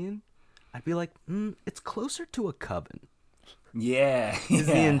commune?" I'd be like, "It's closer to a coven." Yeah. Is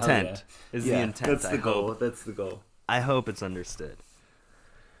the intent? Yeah. Is the intent? That's the goal. That's the goal. I hope it's understood.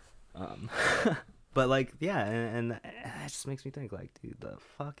 But like, yeah, and it just makes me think, like, dude, the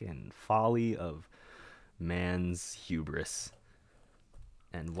fucking folly of man's hubris,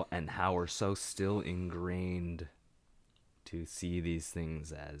 and how we're so still ingrained to see these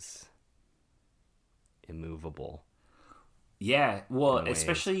things as immovable. Yeah, well,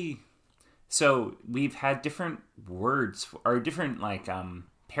 especially, so we've had different words or different like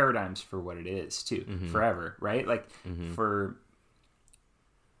paradigms for what it is too, forever, right? Like for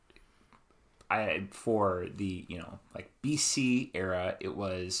the like BC era, it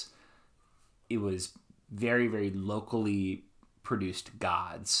was very, very locally produced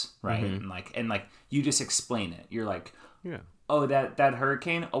gods, right? And like you just explain it. You're like, oh, that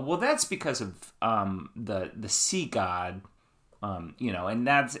hurricane. Oh, well, that's because of the sea god. And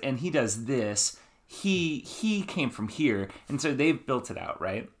he does this. He came from here, and so they've built it out,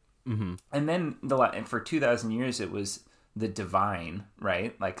 right? And then for 2,000 years, it was the divine,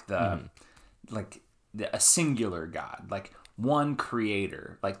 right? Like a singular God, like one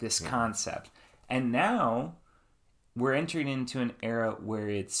creator, like this concept. And now we're entering into an era where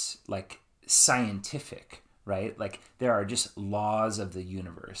it's like scientific, right? Like there are just laws of the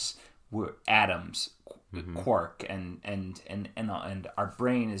universe, where atoms, quark, and our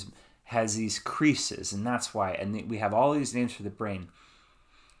brain has these creases, and that's why. And we have all these names for the brain.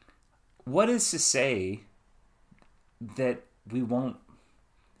 What is to say that we won't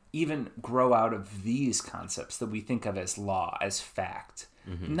even grow out of these concepts that we think of as law, as fact?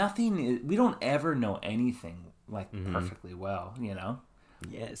 Nothing. We don't ever know anything like perfectly well,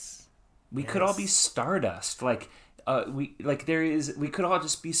 Yes. We could all be stardust. We could all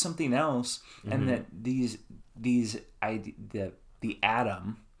just be something else, and that the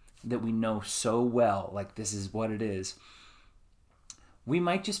atom that we know so well, like this is what it is. We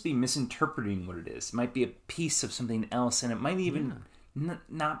might just be misinterpreting what it is. It might be a piece of something else, and it might even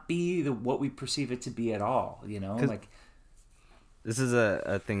not be what we perceive it to be at all. Like this is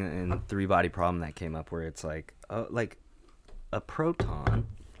a thing in Three Body Problem that came up where it's like a proton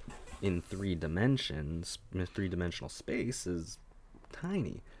in 3 dimensions, in a 3-dimensional space is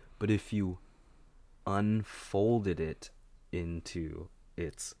tiny, but if you unfolded it into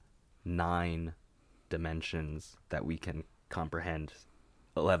its 9 dimensions that we can comprehend,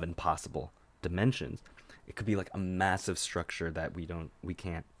 11 possible dimensions, it could be like a massive structure that we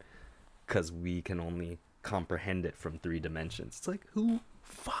can't, because we can only comprehend it from 3 dimensions. It's like, who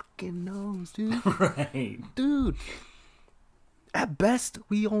fucking knows, dude? right, dude. At best,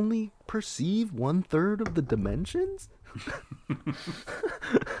 we only perceive 1/3 of the dimensions.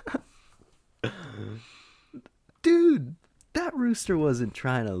 Dude, that rooster wasn't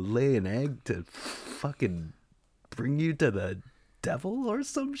trying to lay an egg to fucking bring you to the devil or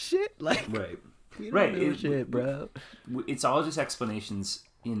some shit. Like, right, we don't know shit, bro. It's all just explanations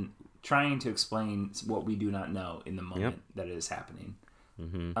in trying to explain what we do not know in the moment that it is happening.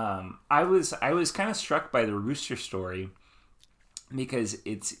 I was kind of struck by the rooster story, because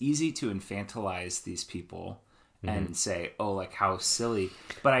it's easy to infantilize these people and say, oh, like, how silly.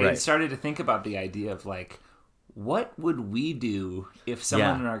 But I Right. started to think about the idea of, like, what would we do if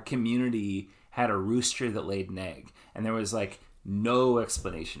someone in our community had a rooster that laid an egg and there was, like, no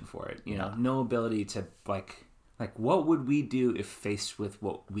explanation for it, you know, no ability to, like, what would we do if faced with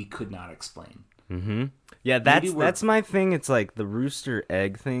what we could not explain? Mm-hmm. Yeah, that's my thing. It's like the rooster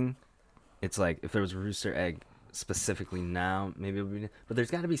egg thing. It's like if there was a rooster egg specifically now, maybe it would be, but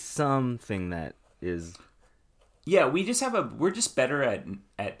there's got to be something that is. Yeah, we're just better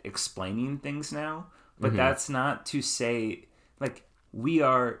at explaining things now, but that's not to say, like, we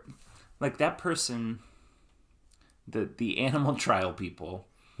are, like, that person, the animal trial people,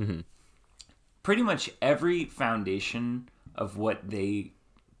 pretty much every foundation of what they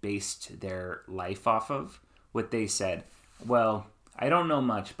based their life off of, what they said, well, I don't know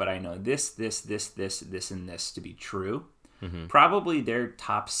much, but I know this, and this to be true. Probably their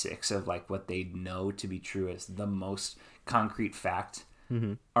top 6 of, like, what they know to be true as the most concrete fact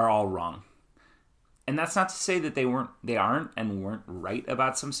are all wrong. And that's not to say that they aren't and weren't right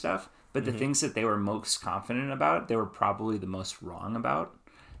about some stuff, but the things that they were most confident about, they were probably the most wrong about.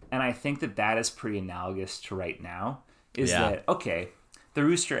 And I think that is pretty analogous to right now, that, okay, the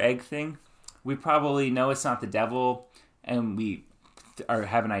rooster egg thing, we probably know it's not the devil, and we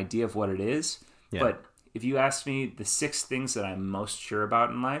have an idea of what it is. Yeah. But if you ask me the 6 things that I'm most sure about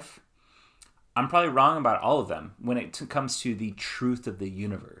in life, I'm probably wrong about all of them when it comes to the truth of the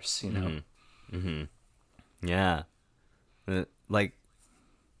universe, you know? Yeah. Like,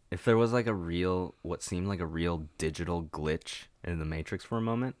 if there was, like, what seemed like a real digital glitch in the Matrix for a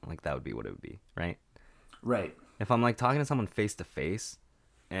moment, like, that would be what it would be, right? Right. If I'm, like, talking to someone face to face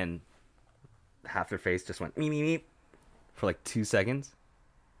and half their face just went meep, meep, meep for, like, 2 seconds,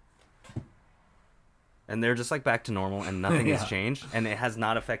 and they're just, like, back to normal and nothing has changed, and it has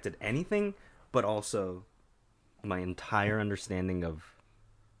not affected anything, but also my entire understanding of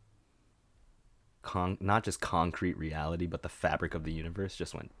not just concrete reality, but the fabric of the universe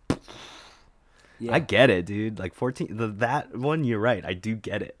just went. Yeah. I get it, dude. Like 14, that one, you're right. I do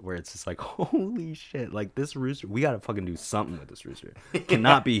get it. Where it's just like, holy shit! Like this rooster, we gotta fucking do something with this rooster. It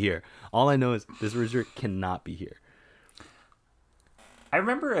cannot be here. All I know is this rooster cannot be here. I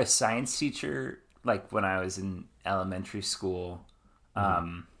remember a science teacher, like when I was in elementary school,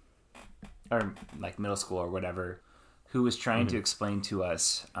 or like middle school or whatever, who was trying to explain to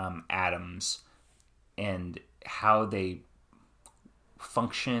us atoms and how they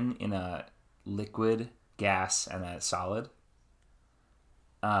function in a liquid, gas, and a solid.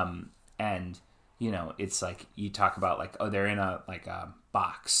 And you know, it's like you talk about like, oh, they're in a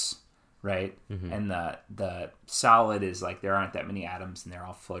box, right? And the solid is like there aren't that many atoms and they're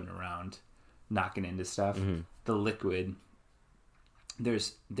all floating around, knocking into stuff. The liquid,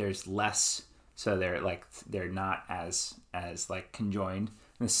 there's less, so they're not as like conjoined.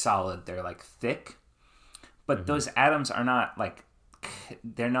 And the solid, they're like thick, but those atoms are not like,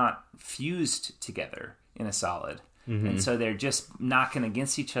 they're not fused together in a solid. And so they're just knocking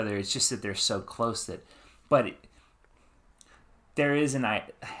against each other. It's just that they're so close that, but there is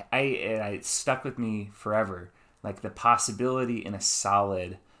it stuck with me forever. Like the possibility in a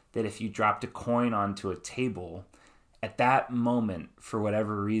solid that if you dropped a coin onto a table, at that moment, for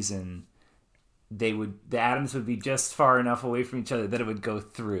whatever reason, the atoms would be just far enough away from each other that it would go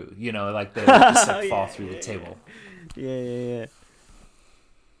through. You know, like they would just like fall through the table. Yeah.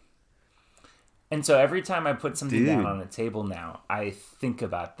 And so every time I put something down on a table now, I think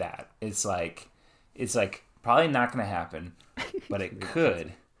about that. It's like probably not going to happen, but it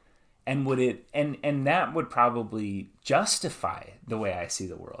could. And would it? And that would probably justify the way I see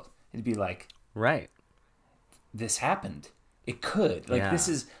the world. It'd be like, right, this happened. It could. Like this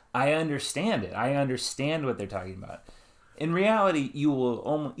is. I understand it. I understand what they're talking about. In reality, you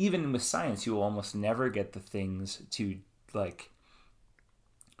will even with science, you will almost never get the things to like.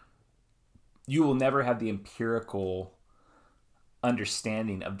 You will never have the empirical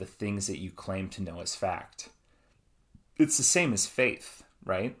understanding of the things that you claim to know as fact. It's the same as faith,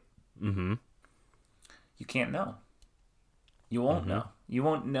 right? Mm-hmm. You can't know. You won't know. You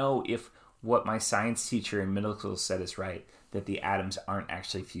won't know if what my science teacher in middle school said is right, that the atoms aren't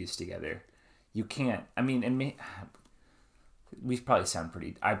actually fused together. You can't. I mean, and I'd probably sound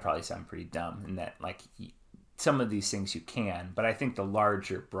pretty dumb in that, like, some of these things you can, but I think the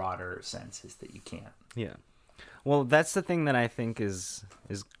larger, broader sense is that you can't. Yeah. Well, that's the thing that I think is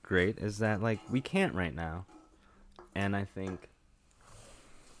great, is that, like, we can't right now. And I think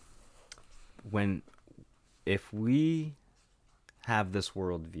if we have this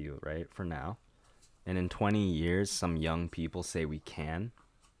worldview, right, for now, and in 20 years some young people say we can,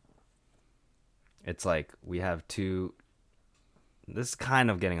 it's like we have two. This is kind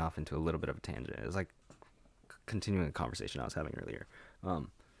of getting off into a little bit of a tangent. It's like continuing a conversation I was having earlier.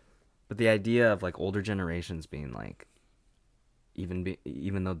 But the idea of like older generations being like,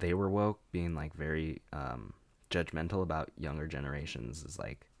 even though they were woke, being like very judgmental about younger generations is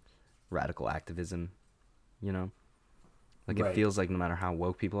like radical activism, you know? Like it feels like no matter how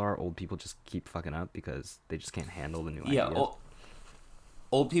woke people are, old people just keep fucking up because they just can't handle the new ideas. Yeah,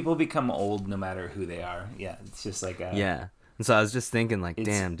 old people become old no matter who they are. Yeah, it's just like a... Yeah. And so I was just thinking like,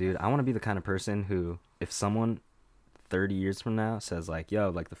 damn, dude, I want to be the kind of person who, if someone 30 years from now says like, yo,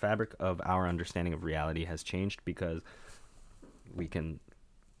 like the fabric of our understanding of reality has changed because we can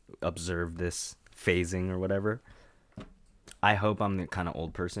observe this phasing or whatever, I hope I'm the kind of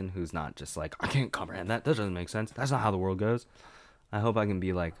old person who's not just like, I can't comprehend that. That doesn't make sense. That's not how the world goes. I hope I can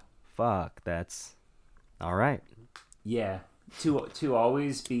be like, fuck, that's all right. Yeah. To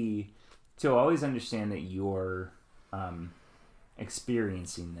always understand that you're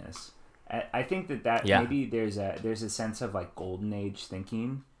experiencing this. I think that maybe there's a sense of like golden age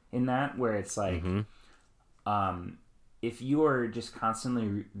thinking in that, where it's like, if you are just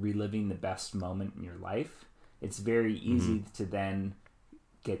constantly reliving the best moment in your life, it's very easy to then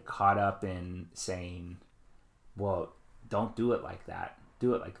get caught up in saying, well, don't do it like that.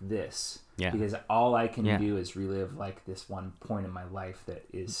 Do it like this. Yeah. Because all I can do is relive like this one point in my life that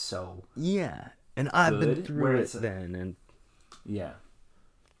is so and I've been through it then. And yeah.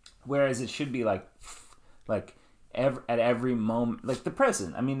 Whereas it should be like at every moment, like the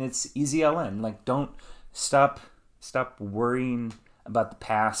present. I mean, it's EZLN. Like, don't stop worrying about the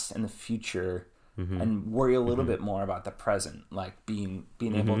past and the future, and worry a little bit more about the present. Like being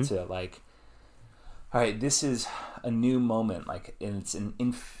able to like, all right, this is a new moment. Like, and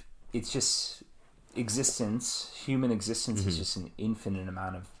it's just existence. Human existence is just an infinite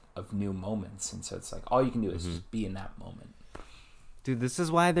amount of new moments, and so it's like all you can do is just be in that moment. Dude, this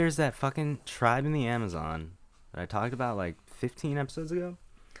is why there's that fucking tribe in the Amazon that I talked about like 15 episodes ago,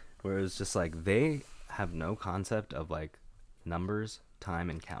 where it's just like they have no concept of like numbers, time,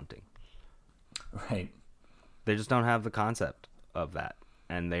 and counting. Right. They just don't have the concept of that.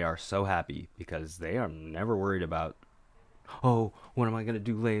 And they are so happy because they are never worried about, oh, what am I going to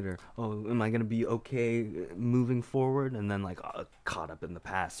do later? Oh, am I going to be okay moving forward? And then like caught up in the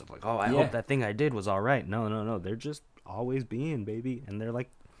past of like, oh, I hope that thing I did was all right. No. They're just always being, baby. And they're like,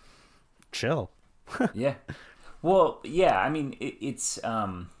 chill. Yeah. Well, yeah, I mean, it's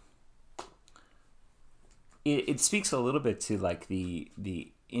it speaks a little bit to like the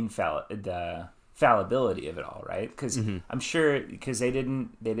fallibility of it all, right? Because I'm sure because they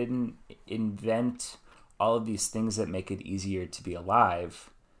didn't invent all of these things that make it easier to be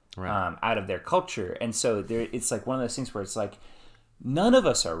alive, out of their culture, and so it's like one of those things where it's like none of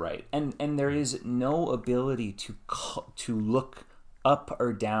us are right, and there is no ability to look up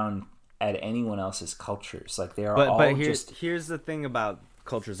or down at anyone else's cultures. Like they are all here's the thing about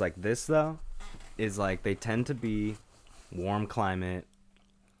cultures like this though, is like they tend to be warm climate,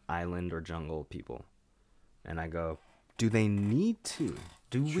 island or jungle people. And I go, do they need to?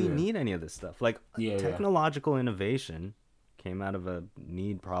 Do we need any of this stuff? Like technological innovation came out of a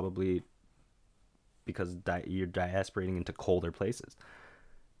need probably because you're diasporating into colder places.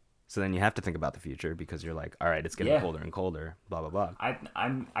 So then you have to think about the future because you're like, all right, it's getting colder and colder, blah, blah, blah.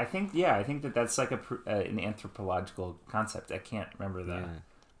 I think that's like an anthropological concept. I can't remember that. Yeah.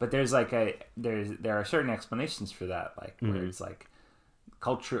 But there's like there are certain explanations for that, like where it's like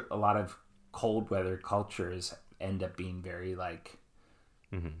culture, a lot of cold weather cultures end up being very like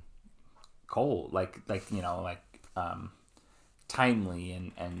cold, like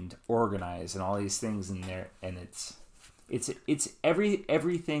timely and organized and all these things in there, and it's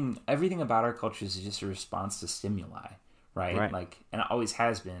everything about our cultures is just a response to stimuli, right? Like, and it always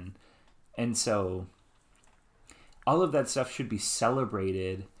has been, and so all of that stuff should be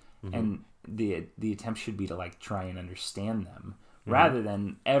celebrated, and the attempt should be to like try and understand them rather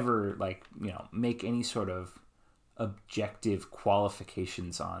than ever like make any sort of objective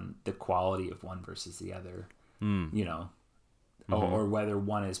qualifications on the quality of one versus the other, or whether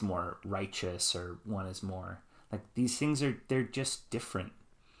one is more righteous or one is more like these things they're just different.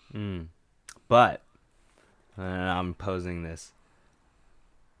 But I'm posing this.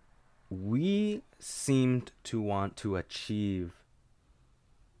 We seemed to want to achieve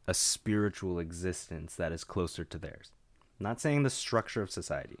a spiritual existence that is closer to theirs. I'm not saying the structure of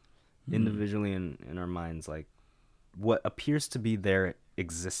society. Individually in our minds, like what appears to be their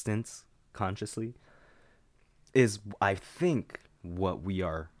existence consciously is, I think, what we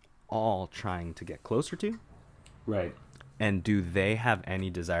are all trying to get closer to. Right. And do they have any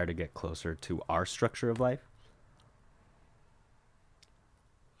desire to get closer to our structure of life?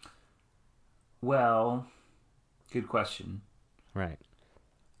 Well, good question. Right.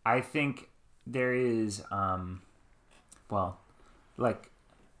 I think there is,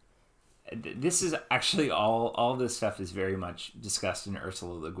 this is actually all this stuff is very much discussed in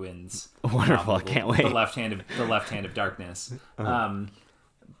Ursula Le Guin's Wonderful! novel, I can't wait. The Left Hand of Darkness. But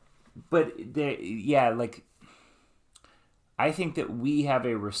I think that we have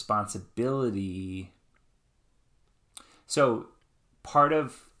a responsibility. So part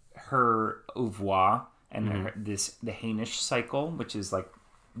of her oeuvre and the Hainish cycle, which is like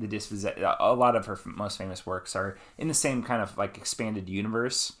a lot of her most famous works are in the same kind of like expanded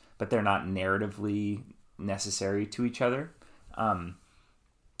universe, but they're not narratively necessary to each other. And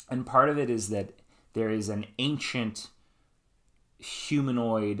part of it is that there is an ancient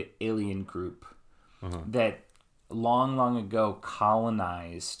humanoid alien group that long ago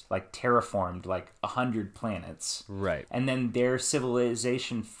colonized, like terraformed like 100 planets. Right. And then their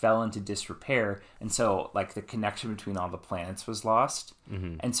civilization fell into disrepair. And so like the connection between all the planets was lost.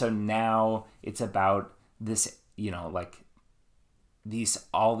 And so now it's about this, like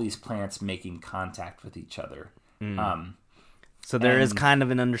all these planets making contact with each other. So there is kind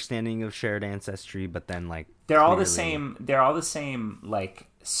of an understanding of shared ancestry, but then like they're all the same like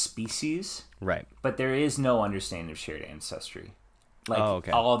species, right? But there is no understanding of shared ancestry. Like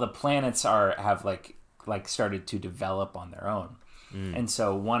all the planets have like started to develop on their own, and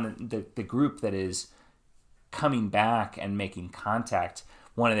so the group that is coming back and making contact,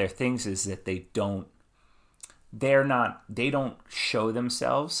 one of their things is that they don't show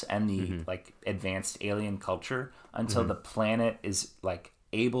themselves and the like advanced alien culture until the planet is like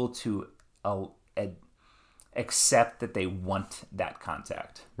able to accept that they want that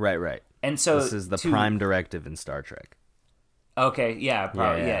contact. Right. And so this is the prime directive in Star Trek. Okay, yeah,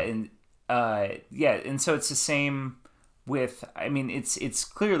 probably, yeah. And so it's the same with, I mean, it's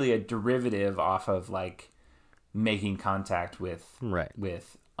clearly a derivative off of like making contact with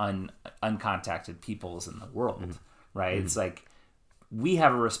uncontacted peoples in the world, right? It's like we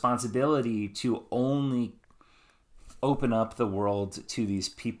have a responsibility to only open up the world to these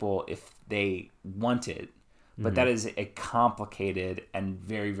people if they want it, but that is a complicated and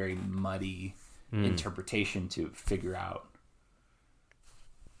very, very muddy interpretation to figure out.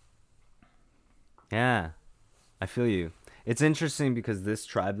 Yeah, I feel you. It's interesting because this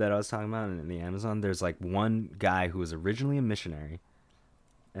tribe that I was talking about in the Amazon, there's like one guy who was originally a missionary,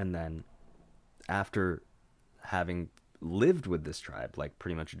 and then after having lived with this tribe, like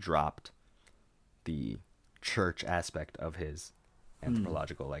pretty much dropped the church aspect of his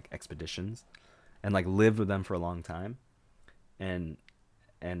anthropological like expeditions and like lived with them for a long time. And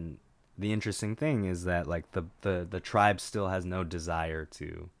the interesting thing is that like the tribe still has no desire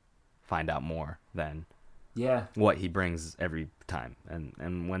to find out more than what he brings every time.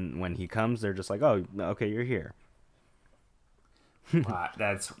 And when he comes, they're just like, oh, okay, you're here. Wow,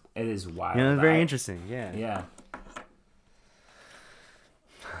 it is wild. You know, it's very interesting. Yeah. Yeah.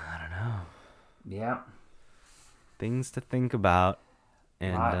 I don't know. Yeah. Things to think about.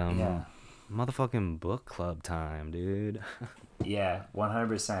 And motherfucking book club time, dude. Yeah,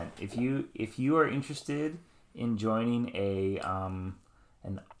 100%. If you are interested in joining an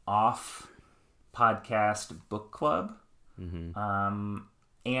off podcast book club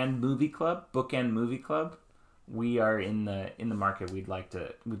and movie club, bookend movie club, we are in the market. We'd like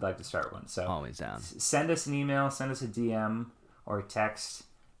to start one. So always down. Send us an email, send us a DM or a text,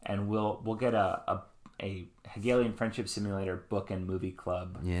 and we'll get a Hegelian Friendship Simulator book and movie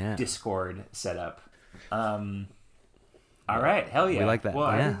club Discord set up. All right, hell yeah. We like that. Well,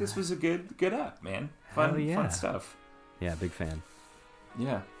 I think this was a good app, man. Fun stuff. Yeah, big fan.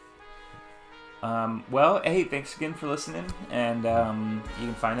 Yeah. Well, hey, thanks again for listening, and you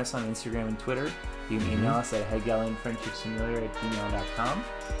can find us on Instagram and Twitter. You can email us at hegelianfriendshipsimulator@gmail.com,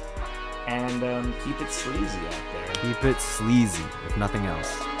 and keep it sleazy out there. Keep it sleazy, if nothing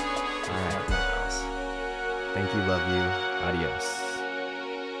else. All right. Nothing else. Thank you, love you. Adios.